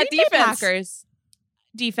 How about that Green Bay defense? Packers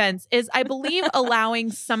defense is, I believe,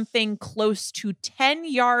 allowing something close to 10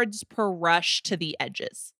 yards per rush to the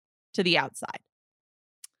edges, to the outside.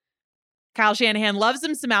 Kyle Shanahan loves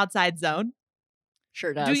him some outside zone.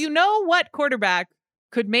 Sure does. Do you know what quarterback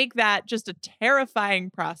could make that just a terrifying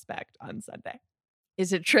prospect on Sunday?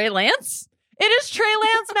 Is it Trey Lance? It is Trey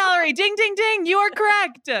Lance, Mallory. Ding, ding, ding. You are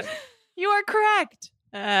correct. You are correct.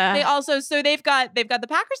 They also, so they've got the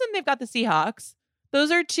Packers and they've got the Seahawks.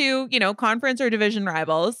 Those are two, conference or division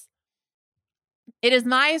rivals. It is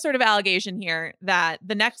my sort of allegation here that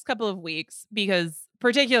the next couple of weeks, because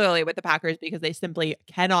particularly with the Packers, because they simply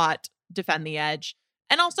cannot defend the edge,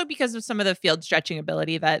 and also because of some of the field stretching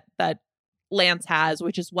ability that Lance has,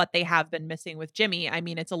 which is what they have been missing with Jimmy. I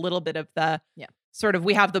mean, it's a little bit of the sort of,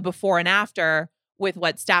 we have the before and after with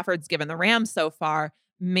what Stafford's given the Rams so far.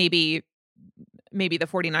 Maybe the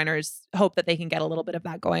 49ers hope that they can get a little bit of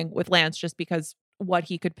that going with Lance, just because what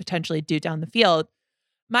he could potentially do down the field.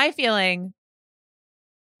 My feeling,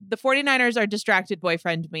 the 49ers are distracted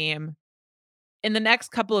boyfriend meme. In the next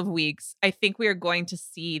couple of weeks, I think we are going to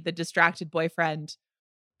see the distracted boyfriend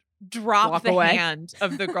drop the hand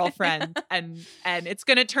of the girlfriend and it's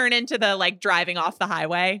going to turn into the like driving off the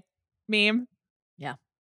highway meme. Yeah,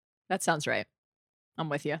 that sounds right. I'm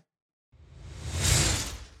with you.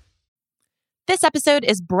 This episode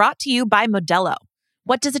is brought to you by Modelo.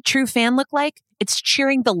 What does a true fan look like? It's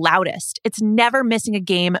cheering the loudest. It's never missing a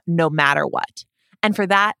game, no matter what. And for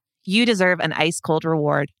that, you deserve an ice-cold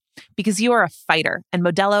reward. Because you are a fighter, and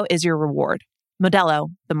Modelo is your reward. Modelo,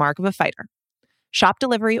 the mark of a fighter. Shop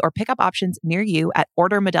delivery or pickup options near you at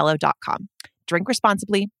ordermodelo.com. Drink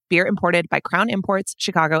responsibly. Beer imported by Crown Imports,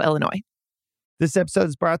 Chicago, Illinois. This episode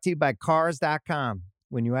is brought to you by Cars.com.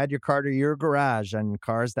 When you add your car to your garage on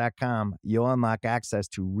Cars.com, you'll unlock access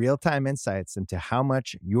to real-time insights into how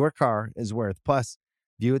much your car is worth. Plus,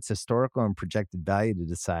 view its historical and projected value to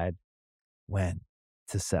decide when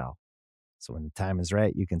to sell. So when the time is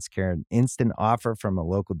right, you can secure an instant offer from a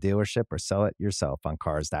local dealership or sell it yourself on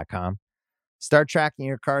Cars.com. Start tracking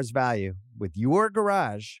your car's value with your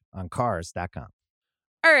garage on Cars.com.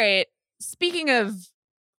 All right. Speaking of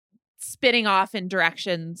spinning off in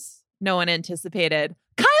directions no one anticipated,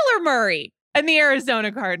 Kyler Murray and the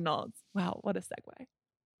Arizona Cardinals. Wow, what a segue.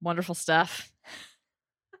 Wonderful stuff.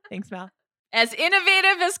 Thanks, Mal. As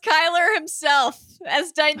innovative as Kyler himself,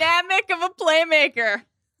 as dynamic of a playmaker.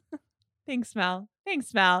 Thanks, Mal.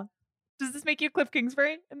 Thanks, Mal. Does this make you Cliff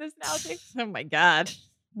Kingsbury in this analogy? Oh my God.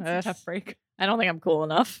 That's a tough break. I don't think I'm cool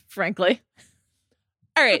enough, frankly.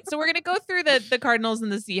 All right, so we're going to go through the Cardinals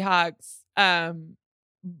and the Seahawks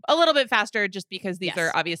a little bit faster, just because these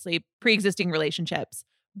are obviously pre-existing relationships.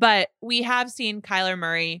 But we have seen Kyler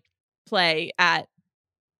Murray play at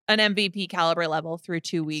an MVP caliber level through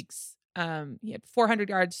 2 weeks. He had 400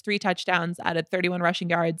 yards, 3 touchdowns, added 31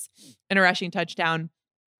 rushing yards and a rushing touchdown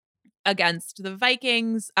against the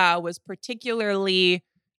Vikings. Was particularly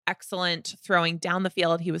excellent throwing down the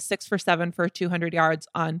field. He was 6 for 7 for 200 yards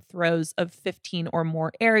on throws of 15 or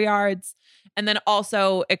more air yards, and then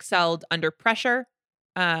also excelled under pressure.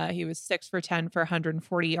 He was 6 for 10 for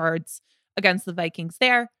 140 yards against the Vikings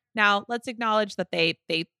there. Now, let's acknowledge that they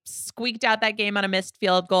squeaked out that game on a missed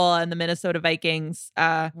field goal, and the Minnesota Vikings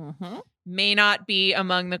may not be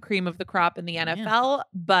among the cream of the crop in the NFL,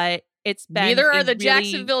 but it's been neither are the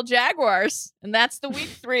Jacksonville Jaguars, and that's the week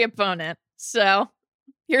 3 opponent. So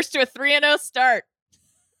here's to a 3-0 start.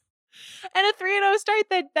 And a 3-0 start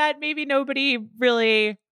that maybe nobody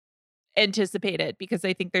really anticipated, because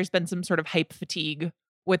I think there's been some sort of hype fatigue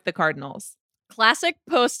with the Cardinals. Classic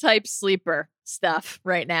post-hype sleeper stuff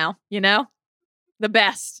right now, The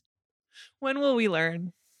best. When will we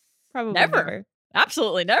learn? Probably never.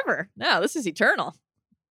 Absolutely never. No, this is eternal.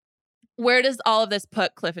 Where does all of this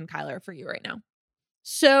put Cliff and Kyler for you right now?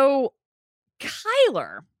 So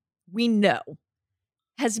Kyler, we know,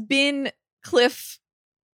 has been Cliff's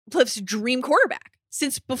dream quarterback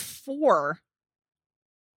since before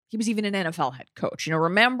he was even an NFL head coach.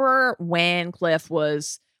 Remember when Cliff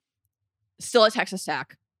was still at Texas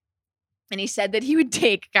Tech, and he said that he would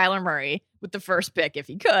take Kyler Murray with the first pick if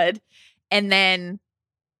he could. And then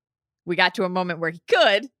we got to a moment where he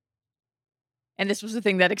could. And this was the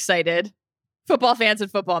thing that excited football fans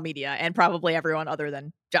and football media, and probably everyone other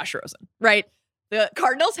than Josh Rosen, right? The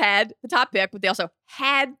Cardinals had the top pick, but they also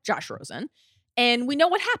had Josh Rosen. And we know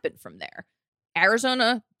what happened from there.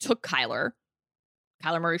 Arizona took Kyler.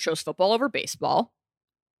 Kyler Murray chose football over baseball.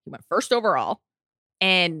 He went first overall.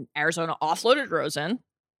 And Arizona offloaded Rosen,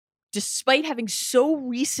 despite having so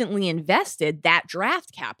recently invested that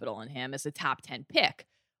draft capital in him as a top 10 pick.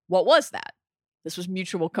 What was that? This was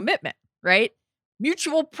mutual commitment, right?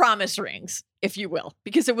 Mutual promise rings, if you will,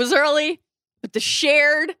 because it was early, but the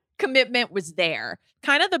shared commitment was there.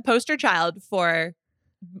 Kind of the poster child for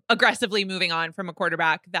aggressively moving on from a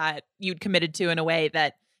quarterback that you'd committed to in a way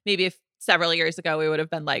that maybe if several years ago we would have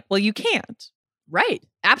been like, well, you can't. Right.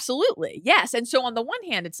 Absolutely. Yes. And so on the one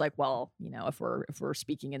hand, it's like, well, if we're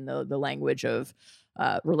speaking in the language of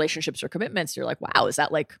relationships or commitments, you're like, wow, is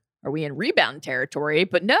that like, are we in rebound territory?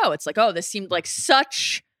 But no, it's like, oh, this seemed like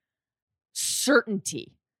such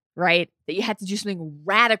certainty, right? That you had to do something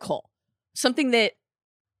radical, something that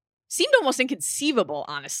seemed almost inconceivable,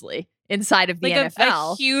 honestly, inside of the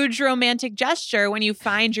NFL. A huge romantic gesture when you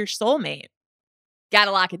find your soulmate. Got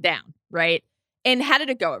to lock it down, right? And how did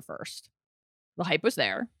it go at first? The hype was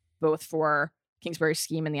there, both for Kingsbury's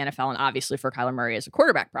scheme in the NFL and obviously for Kyler Murray as a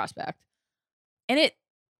quarterback prospect. And it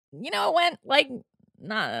went like,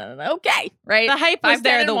 okay, right? The hype was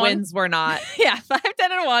there, the wins were not. Yeah,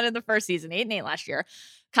 5-10-1 in the first season, 8-8 last year.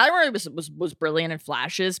 Kyler Murray was brilliant in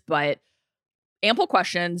flashes, but ample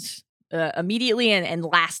questions immediately and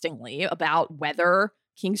lastingly about whether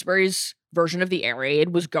Kingsbury's version of the air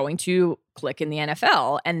raid was going to click in the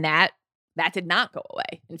NFL, and that did not go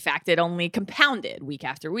away. In fact, it only compounded week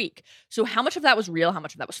after week. So how much of that was real? How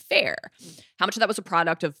much of that was fair? How much of that was a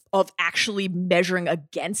product of actually measuring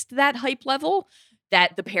against that hype level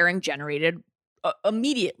that the pairing generated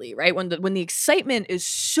immediately, right? When the excitement is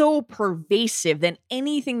so pervasive, then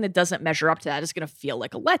anything that doesn't measure up to that is going to feel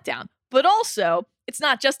like a letdown. But also, it's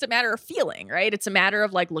not just a matter of feeling, right? It's a matter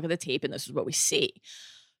of like, look at the tape and this is what we see.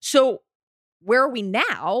 So where are we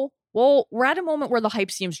now? Well, we're at a moment where the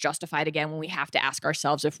hype seems justified again when we have to ask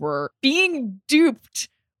ourselves if we're being duped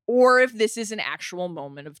or if this is an actual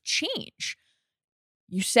moment of change.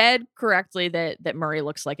 You said correctly that Murray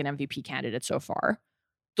looks like an MVP candidate so far.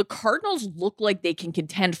 The Cardinals look like they can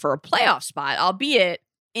contend for a playoff spot, albeit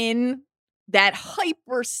in that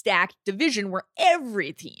hyper-stacked division where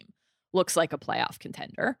every team looks like a playoff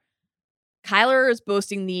contender. Kyler is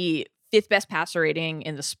boasting the 5th best passer rating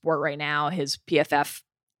in the sport right now. His PFF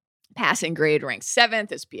passing grade ranks 7th.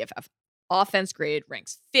 His PFF offense grade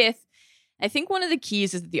ranks 5th. I think one of the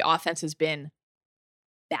keys is that the offense has been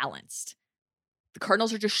balanced. The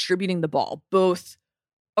Cardinals are distributing the ball both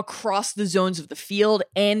across the zones of the field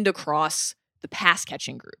and across the pass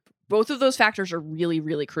catching group. Both of those factors are really,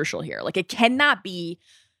 really crucial here. Like, it cannot be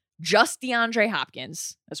just DeAndre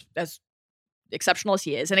Hopkins, as exceptional as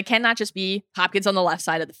he is, and it cannot just be Hopkins on the left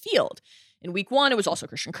side of the field. In week 1, it was also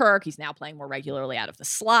Christian Kirk. He's now playing more regularly out of the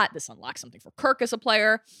slot. This unlocks something for Kirk as a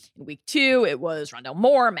player. In week 2, it was Rondale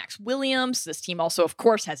Moore, Max Williams. This team also, of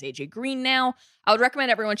course, has AJ Green now. I would recommend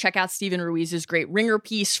everyone check out Steven Ruiz's great Ringer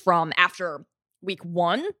piece from after week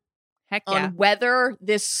 1 on whether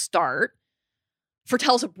this start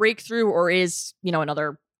foretells a breakthrough or is,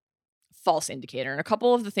 another false indicator. And a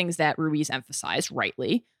couple of the things that Ruiz emphasized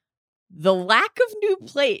rightly, the lack of new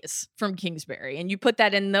plays from Kingsbury. And you put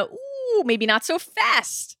that in the, maybe not so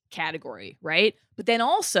fast category, right? But then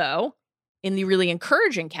also in the really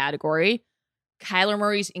encouraging category, Kyler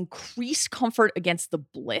Murray's increased comfort against the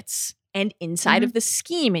blitz and inside of the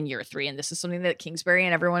scheme in year 3. And this is something that Kingsbury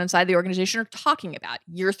and everyone inside the organization are talking about.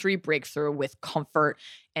 Year 3 breakthrough with comfort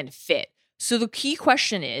and fit. So the key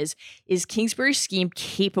question is Kingsbury's scheme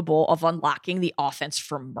capable of unlocking the offense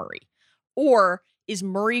for Murray? Or is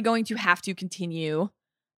Murray going to have to continue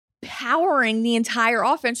powering the entire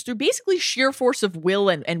offense through basically sheer force of will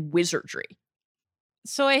and wizardry?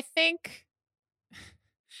 So I think,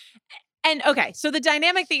 and okay, so the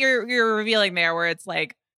dynamic that you're revealing there, where it's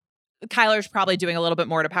like Kyler's probably doing a little bit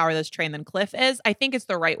more to power this train than Cliff is, I think it's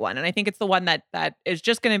the right one, and I think it's the one that is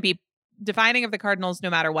just going to be defining of the Cardinals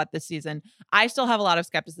no matter what this season. I still have a lot of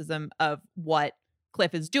skepticism of what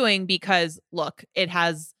Cliff is doing because, look,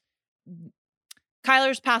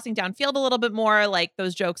 Kyler's passing downfield a little bit more. Like,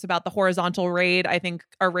 those jokes about the horizontal raid, I think,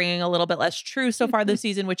 are ringing a little bit less true so far this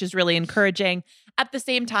season, which is really encouraging. At the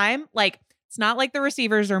same time, like, it's not like the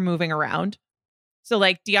receivers are moving around. So,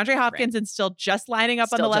 like, DeAndre Hopkins is still just lining up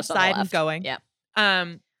on the left side and going. Yeah.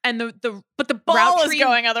 And the ball is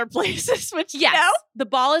going other places, which, the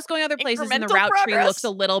ball is going other places, and the route tree looks a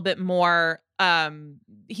little bit more,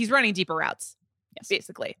 he's running deeper routes. Yes.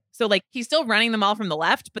 Basically. So, like, he's still running them all from the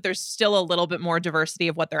left, but there's still a little bit more diversity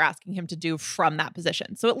of what they're asking him to do from that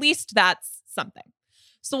position. So at least that's something.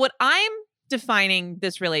 So what I'm defining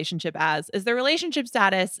this relationship as is the relationship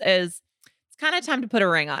status is it's kind of time to put a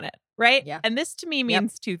ring on it, right? Yeah. And this to me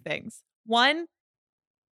means 2 things. One,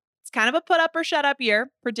 it's kind of a put up or shut up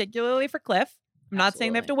year, particularly for Cliff. I'm not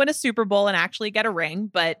saying they have to win a Super Bowl and actually get a ring,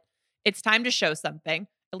 but it's time to show something,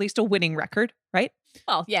 at least a winning record, right?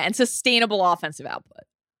 Well, yeah, and sustainable offensive output.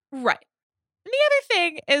 Right. And the other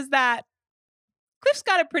thing is that Cliff's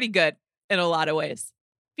got it pretty good in a lot of ways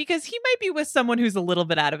because he might be with someone who's a little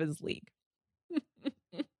bit out of his league.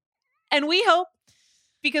 And we hope,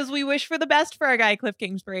 because we wish for the best for our guy, Cliff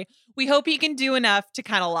Kingsbury, we hope he can do enough to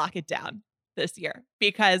kind of lock it down this year,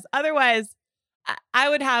 because otherwise I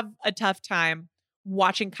would have a tough time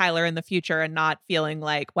watching Kyler in the future and not feeling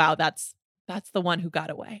like, wow, that's the one who got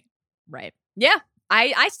away. Right. Yeah.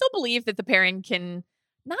 I still believe that the pairing can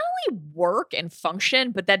not only work and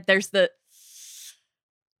function, but that there's the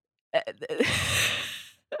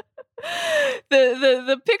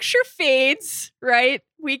picture fades, right?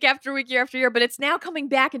 Week after week, year after year, but it's now coming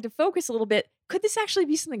back into focus a little bit. Could this actually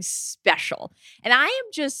be something special? And I'm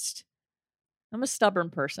a stubborn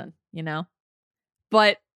person, you know,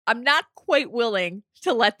 but I'm not quite willing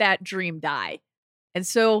to let that dream die. And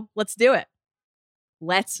so let's do it.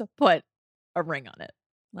 Let's put a ring on it.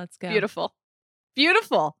 Let's go. Beautiful.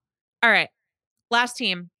 Beautiful. All right. Last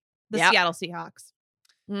team, the Yep. Seattle Seahawks.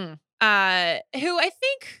 Mm. Who I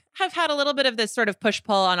think have had a little bit of this sort of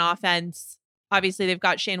push-pull on offense. Obviously, they've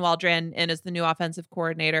got Shane Waldron in as the new offensive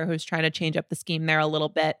coordinator who's trying to change up the scheme there a little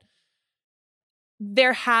bit.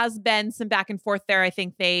 There has been some back and forth there. I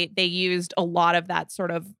think they used a lot of that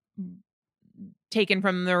sort of taken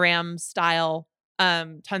from the Rams style,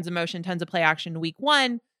 tons of motion, tons of play action week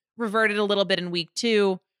 1, reverted a little bit in week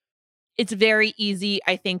 2. It's very easy,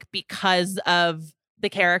 I think, because of the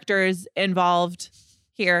characters involved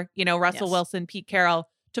here, you know, Russell Wilson, Pete Carroll,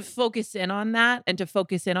 to focus in on that and to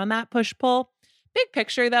focus in on that push-pull. Big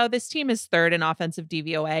picture, though, this team is 3rd in offensive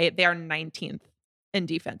DVOA. They are 19th in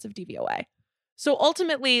defensive DVOA. So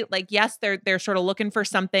ultimately, like, yes, they're sort of looking for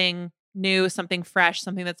something new, something fresh,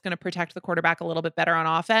 something that's going to protect the quarterback a little bit better on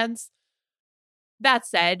offense. That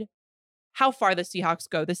said, how far the Seahawks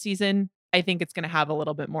go this season, I think it's going to have a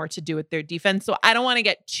little bit more to do with their defense. So I don't want to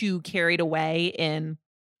get too carried away in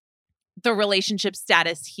the relationship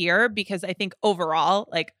status here, because I think overall,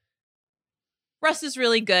 like, Russ is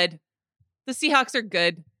really good. The Seahawks are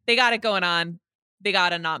good. They got it going on. They got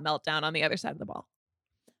to not melt down on the other side of the ball.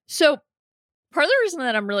 So part of the reason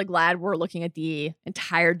that I'm really glad we're looking at the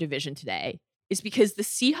entire division today is because the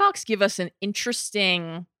Seahawks give us an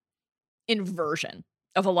interesting inversion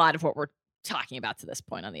of a lot of what we're talking about to this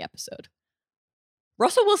point on the episode.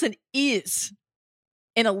 Russell Wilson is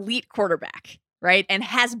an elite quarterback, right? And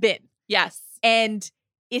has been. Yes. And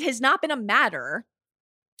it has not been a matter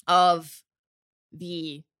of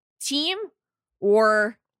the team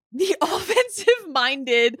or the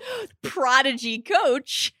offensive-minded prodigy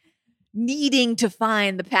coach needing to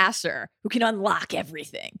find the passer who can unlock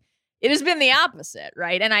everything. It has been the opposite,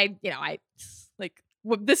 right? And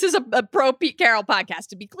this is a pro Pete Carroll podcast,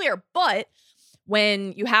 to be clear, but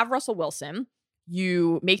when you have Russell Wilson,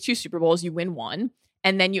 you make 2 Super Bowls, you win 1,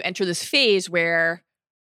 and then you enter this phase where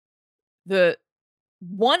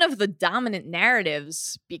one of the dominant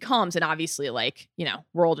narratives becomes, and obviously, like, you know,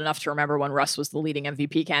 we're old enough to remember when Russ was the leading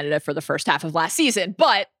MVP candidate for the first half of last season,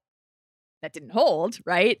 but that didn't hold,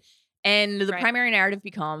 right? And the primary narrative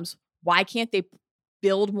becomes, why can't they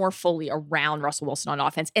build more fully around Russell Wilson on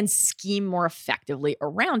offense and scheme more effectively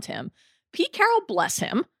around him? Pete Carroll, bless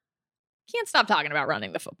him, can't stop talking about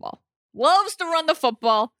running the football. Loves to run the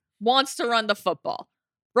football, wants to run the football.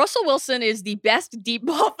 Russell Wilson is the best deep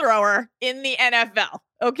ball thrower in the NFL,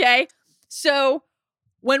 okay? So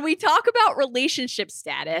when we talk about relationship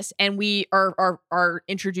status and we are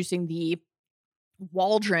introducing the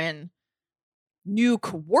Waldron new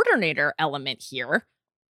coordinator element here,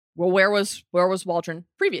 well, where was Waldron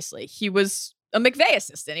previously? He was a McVay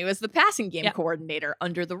assistant. He was the passing game coordinator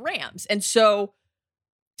under the Rams. And so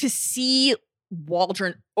to see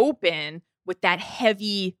Waldron open with that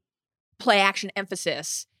heavy play action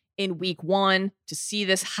emphasis in week 1, to see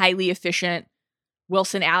this highly efficient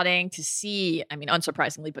Wilson outing, to see, I mean,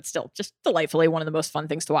 unsurprisingly, but still just delightfully one of the most fun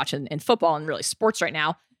things to watch in football and really sports right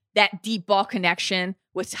now, that deep ball connection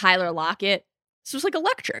with Tyler Lockett. This was like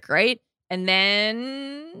electric, right? And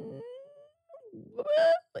then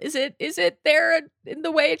is it there in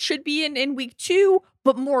the way it should be in week 2?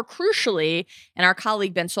 But more crucially, and our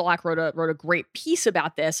colleague Ben Solak wrote a great piece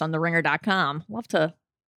about this on theringer.com. Love to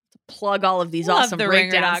plug all of these awesome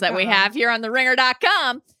breakdowns that we have here on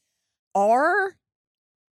theringer.com. Are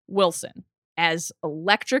Wilson, as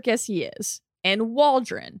electric as he is, and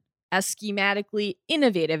Waldron, as schematically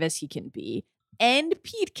innovative as he can be, and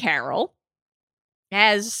Pete Carroll,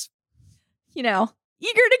 as, you know,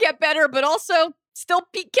 eager to get better, but also still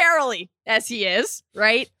Pete Carroll-y as he is,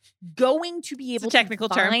 right? Going to be able It's a technical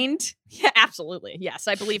to term. find, yeah, absolutely, yes,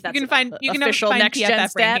 I believe that's You can find official next gen PFF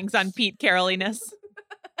stat. rankings on Pete Carroll-iness.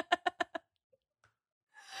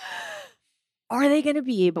 Are they going to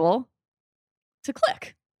be able to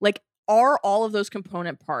click? Like, are all of those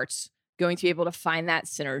component parts going to be able to find that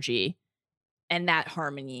synergy and that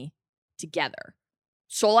harmony together?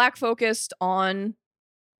 Solak focused on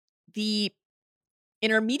the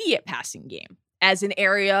intermediate passing game as an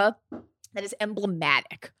area that is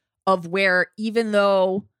emblematic of where, even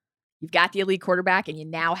though you've got the elite quarterback and you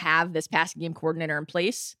now have this passing game coordinator in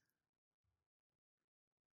place,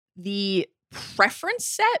 the preference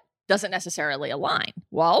set doesn't necessarily align.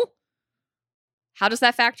 Well, how does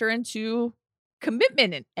that factor into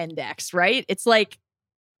commitment index, right? It's like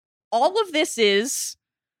all of this is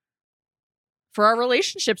for our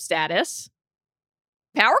relationship status,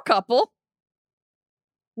 power couple,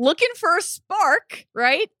 looking for a spark,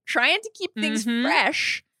 right? Trying to keep things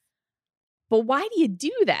fresh. But why do you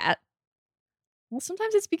do that? Well,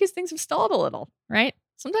 sometimes it's because things have stalled a little, right?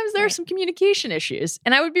 Sometimes there are some communication issues.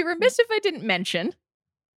 And I would be remiss if I didn't mention,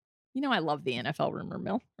 I love the NFL rumor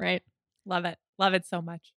mill, right? Love it. Love it so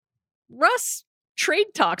much. Russ trade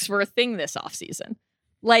talks were a thing this offseason.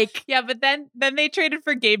 Like, yeah, but then they traded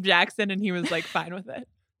for Gabe Jackson and he was like fine with it.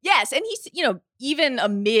 Yes. And he's, even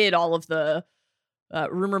amid all of the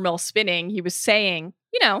rumor mill spinning, he was saying,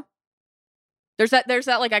 there's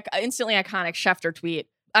that like instantly iconic Schefter tweet.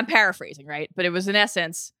 I'm paraphrasing, right? But it was in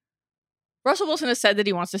essence, Russell Wilson has said that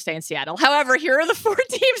he wants to stay in Seattle. However, here are the 4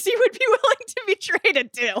 teams he would be willing to be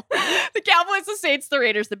traded to. The Cowboys, the Saints, the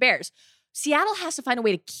Raiders, the Bears. Seattle has to find a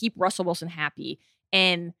way to keep Russell Wilson happy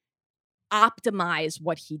and optimize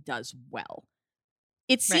what he does well.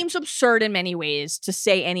 It seems absurd in many ways to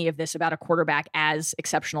say any of this about a quarterback as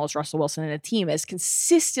exceptional as Russell Wilson and a team as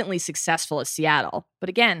consistently successful as Seattle. But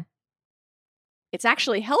again, it's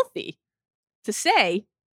actually healthy to say,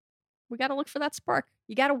 we got to look for that spark.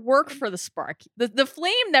 You got to work for the spark. The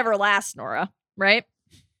flame never lasts, Nora, right?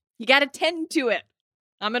 You got to tend to it.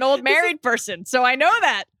 I'm an old married person, so I know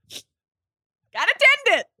that. Got to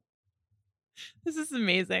tend it. This is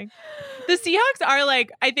amazing. The Seahawks are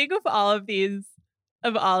like, I think of all of these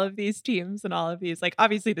teams and all of these, like,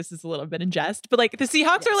 obviously this is a little bit in jest, but like the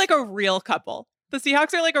Seahawks are like a real couple. The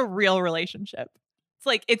Seahawks are like a real relationship. It's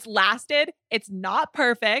like, it's lasted. It's not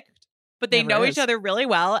perfect, but they know each other really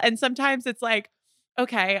well. And sometimes it's like,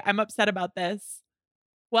 okay, I'm upset about this.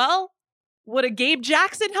 Well, would a Gabe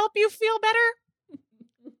Jackson help you feel better?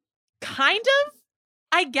 Kind of,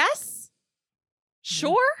 I guess.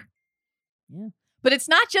 Sure. Yeah. But it's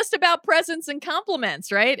not just about presence and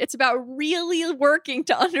compliments, right? It's about really working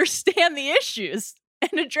to understand the issues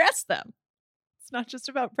and address them. It's not just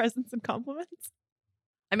about presence and compliments.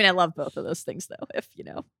 I mean, I love both of those things, though, if,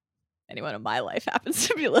 anyone in my life happens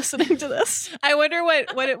to be listening to this. I wonder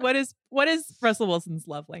what is Russell Wilson's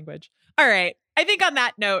love language? All right. I think on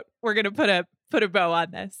that note, we're going to put a bow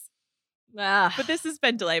on this. But this has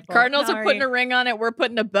been delightful. Cardinals are putting a ring on it. We're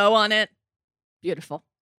putting a bow on it. Beautiful.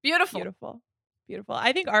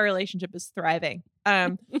 I think our relationship is thriving.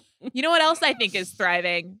 You know what else I think is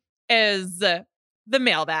thriving is the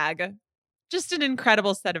mailbag. Just an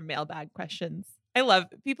incredible set of mailbag questions. I love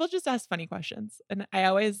people just ask funny questions, and I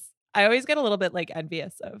always get a little bit like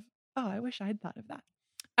envious of, oh, I wish I'd thought of that.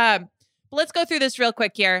 But let's go through this real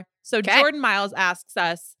quick here. So Jordan Miles asks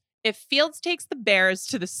us, if Fields takes the Bears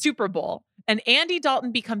to the Super Bowl and Andy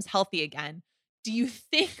Dalton becomes healthy again, do you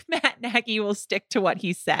think Matt Nagy will stick to what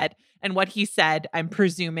he said? And what he said, I'm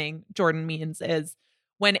presuming Jordan means is,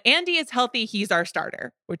 when Andy is healthy, he's our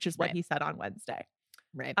starter, which is what he said on Wednesday.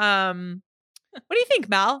 Right. What do you think,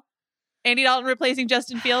 Mel? Andy Dalton replacing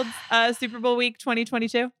Justin Fields, Super Bowl week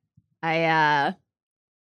 2022? I'm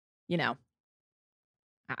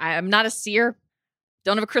not a seer,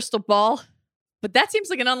 don't have a crystal ball, but that seems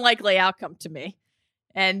like an unlikely outcome to me.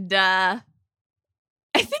 And I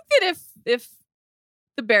think that if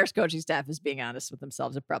the Bears coaching staff is being honest with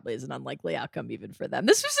themselves, it probably is an unlikely outcome even for them.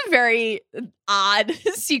 This was a very odd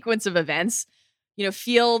sequence of events.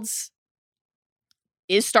 Fields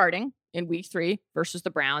is starting in week 3 versus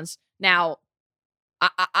the Browns. Now,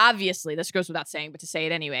 obviously, this goes without saying, but to say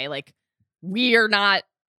it anyway, like, we are not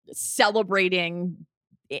celebrating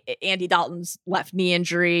Andy Dalton's left knee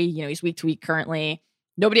injury. He's week to week currently.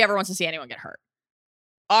 Nobody ever wants to see anyone get hurt.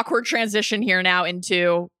 Awkward transition here now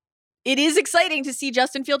into, it is exciting to see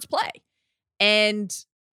Justin Fields play. And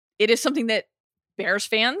it is something that Bears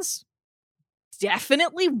fans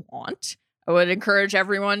definitely want. I would encourage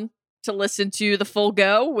everyone to listen to The Full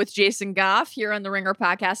Go with Jason Goff here on the Ringer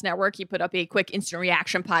Podcast Network. He put up a quick instant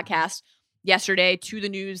reaction podcast yesterday to the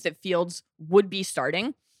news that Fields would be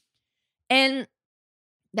starting. And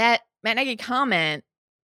that Matt Nagy comment,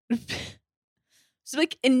 so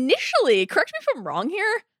like initially, correct me if I'm wrong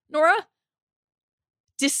here, Nora,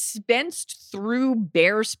 dispensed through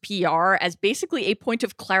Bears PR as basically a point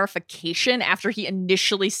of clarification after he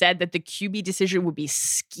initially said that the QB decision would be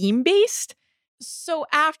scheme-based. So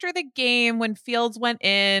after the game, when Fields went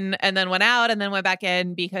in and then went out and then went back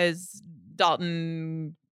in because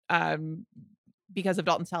because of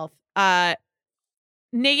Dalton's health,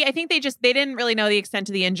 Nagy, I think they didn't really know the extent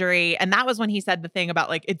of the injury. And that was when he said the thing about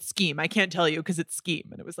like, it's scheme. I can't tell you because it's scheme.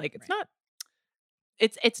 And it was like,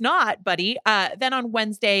 it's not, buddy. Then on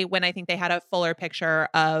Wednesday, when I think they had a fuller picture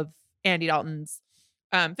of Andy Dalton's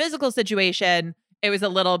physical situation, it was a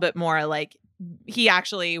little bit more like he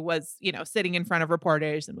actually was, sitting in front of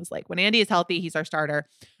reporters and was like, when Andy is healthy, he's our starter.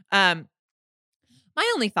 My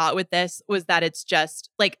only thought with this was that it's just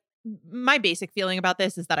like, my basic feeling about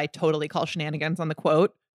this is that I totally call shenanigans on the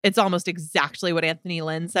quote. It's almost exactly what Anthony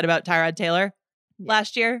Lynn said about Tyrod Taylor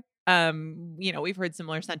last year. We've heard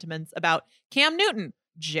similar sentiments about Cam Newton,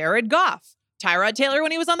 Jared Goff, Tyrod Taylor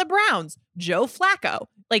when he was on the Browns, Joe Flacco.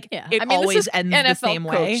 Like, it always ends NFL the same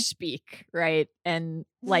way. Speak, right? And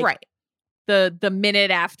like the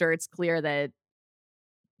minute after it's clear that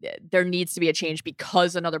there needs to be a change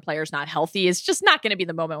because another player's not healthy is just not going to be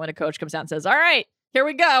the moment when a coach comes out and says, all right, here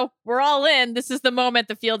we go. We're all in. This is the moment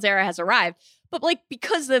the Fields era has arrived. But like,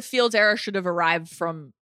 because the Fields era should have arrived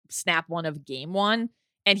from snap one of game one,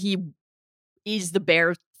 and he is the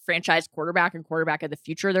Bears franchise quarterback and quarterback of the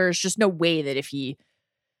future, there's just no way that if he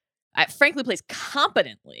frankly plays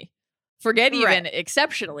competently, forget even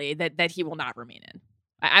exceptionally, that he will not remain in.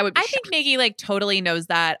 I would be shocked. Think Nagy like totally knows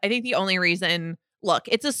that. I think the only reason, look,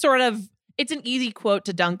 it's an easy quote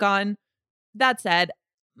to dunk on. That said,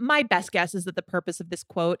 my best guess is that the purpose of this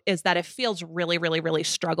quote is that if Fields really, really, really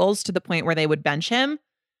struggles to the point where they would bench him,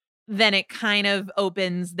 then it kind of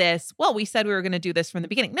opens this, well, we said we were going to do this from the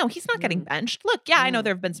beginning. No, he's not getting benched. Look, I know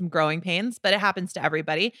there have been some growing pains, but it happens to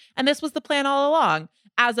everybody. And this was the plan all along,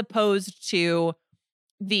 as opposed to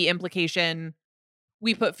the implication,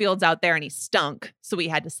 we put Fields out there and he stunk, so we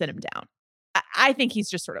had to sit him down. I think he's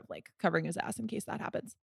just sort of like covering his ass in case that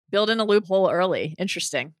happens. Build in a loophole early.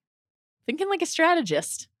 Interesting. Thinking like a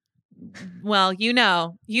strategist. Well, you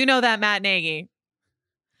know that Matt Nagy.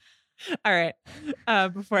 All right.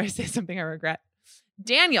 Before I say something I regret.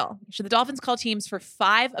 Daniel, should the Dolphins call teams for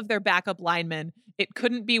 5 of their backup linemen? It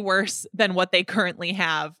couldn't be worse than what they currently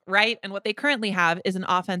have, right? And what they currently have is an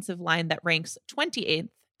offensive line that ranks 28th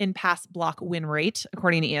in pass block win rate,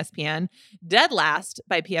 according to ESPN. Dead last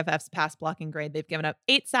by PFF's pass blocking grade. They've given up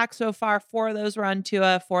 8 sacks so far. 4 of those were on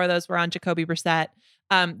Tua. 4 of those were on Jacoby Brissett.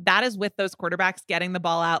 That is with those quarterbacks getting the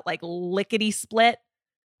ball out like lickety split.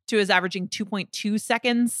 Tua is averaging 2.2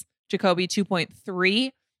 seconds. Jacoby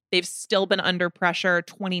 2.3. They've still been under pressure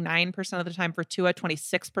 29% of the time for Tua,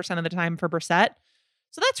 26% of the time for Brissett.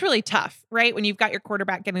 So that's really tough, right? When you've got your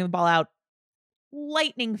quarterback getting the ball out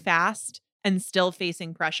lightning fast and still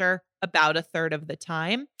facing pressure about a third of the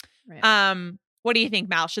time. Right. What do you think,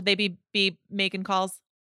 Mal? Should they be making calls?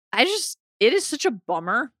 It is such a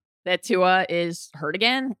bummer that Tua is hurt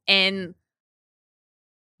again. And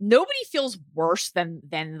nobody feels worse than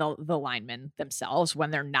the linemen themselves when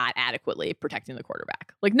they're not adequately protecting the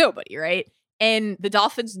quarterback. Like nobody, right? And the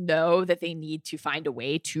Dolphins know that they need to find a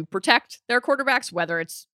way to protect their quarterbacks, whether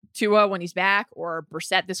it's Tua when he's back or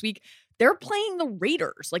Brissett this week. They're playing the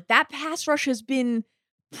Raiders. Like that pass rush has been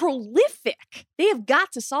prolific. They have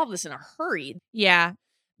got to solve this in a hurry. Yeah.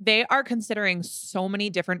 They are considering so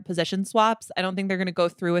many different position swaps. I don't think they're going to go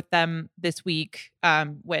through with them this week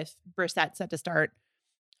with Brissett set to start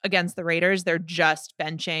against the Raiders. They're just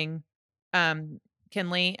benching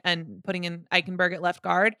Kinley and putting in Eichenberg at left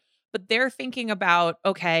guard. But they're thinking about,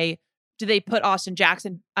 okay, do they put Austin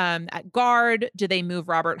Jackson at guard? Do they move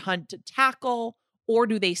Robert Hunt to tackle? Or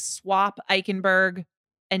do they swap Eichenberg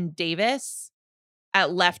and Davis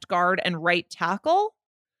at left guard and right tackle?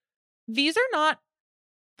 These are not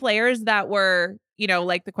players that were,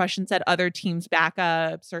 like the question said, other teams'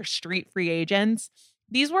 backups or street free agents.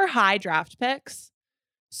 These were high draft picks.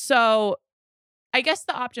 So I guess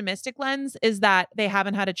the optimistic lens is that they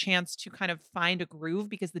haven't had a chance to kind of find a groove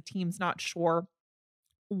because the team's not sure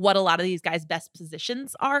what a lot of these guys' best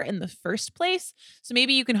positions are in the first place. So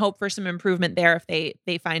maybe you can hope for some improvement there if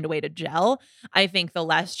they find a way to gel. I think the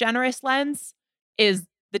less generous lens is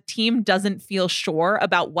the team doesn't feel sure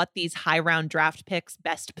about what these high round draft picks'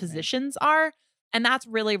 best positions are. And that's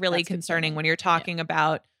really, really concerning when you're talking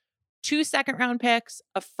about 2 second-round picks,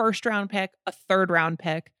 a first-round pick, a third-round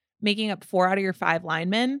pick, making up 4 out of your 5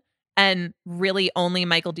 linemen. And really only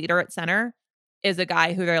Michael Dieter at center is a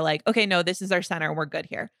guy who they're like, okay, no, this is our center and we're good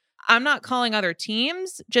here. I'm not calling other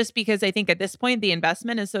teams just because I think at this point, the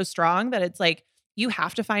investment is so strong that it's like, you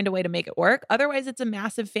have to find a way to make it work. Otherwise, it's a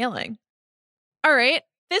massive failing. All right.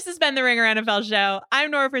 This has been the Ringer NFL show.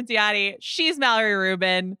 I'm Nora Princiati. She's Mallory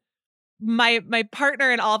Rubin. My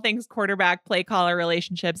partner in all things quarterback, play caller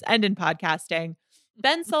relationships, and in podcasting.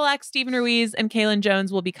 Ben Solak, Stephen Ruiz, and Kaylin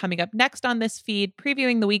Jones will be coming up next on this feed,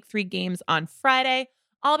 previewing the Week 3 games on Friday.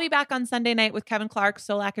 I'll be back on Sunday night with Kevin Clark,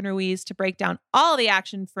 Solak, and Ruiz to break down all the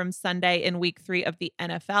action from Sunday in Week 3 of the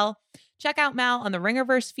NFL. Check out Mal on the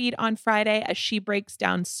Ringerverse feed on Friday as she breaks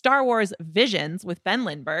down Star Wars Visions with Ben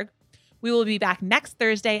Lindbergh. We will be back next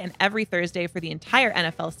Thursday and every Thursday for the entire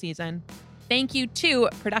NFL season. Thank you to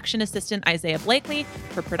production assistant Isaiah Blakely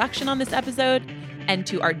for production on this episode, and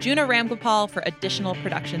to Arjuna Ramgopal for additional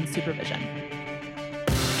production supervision.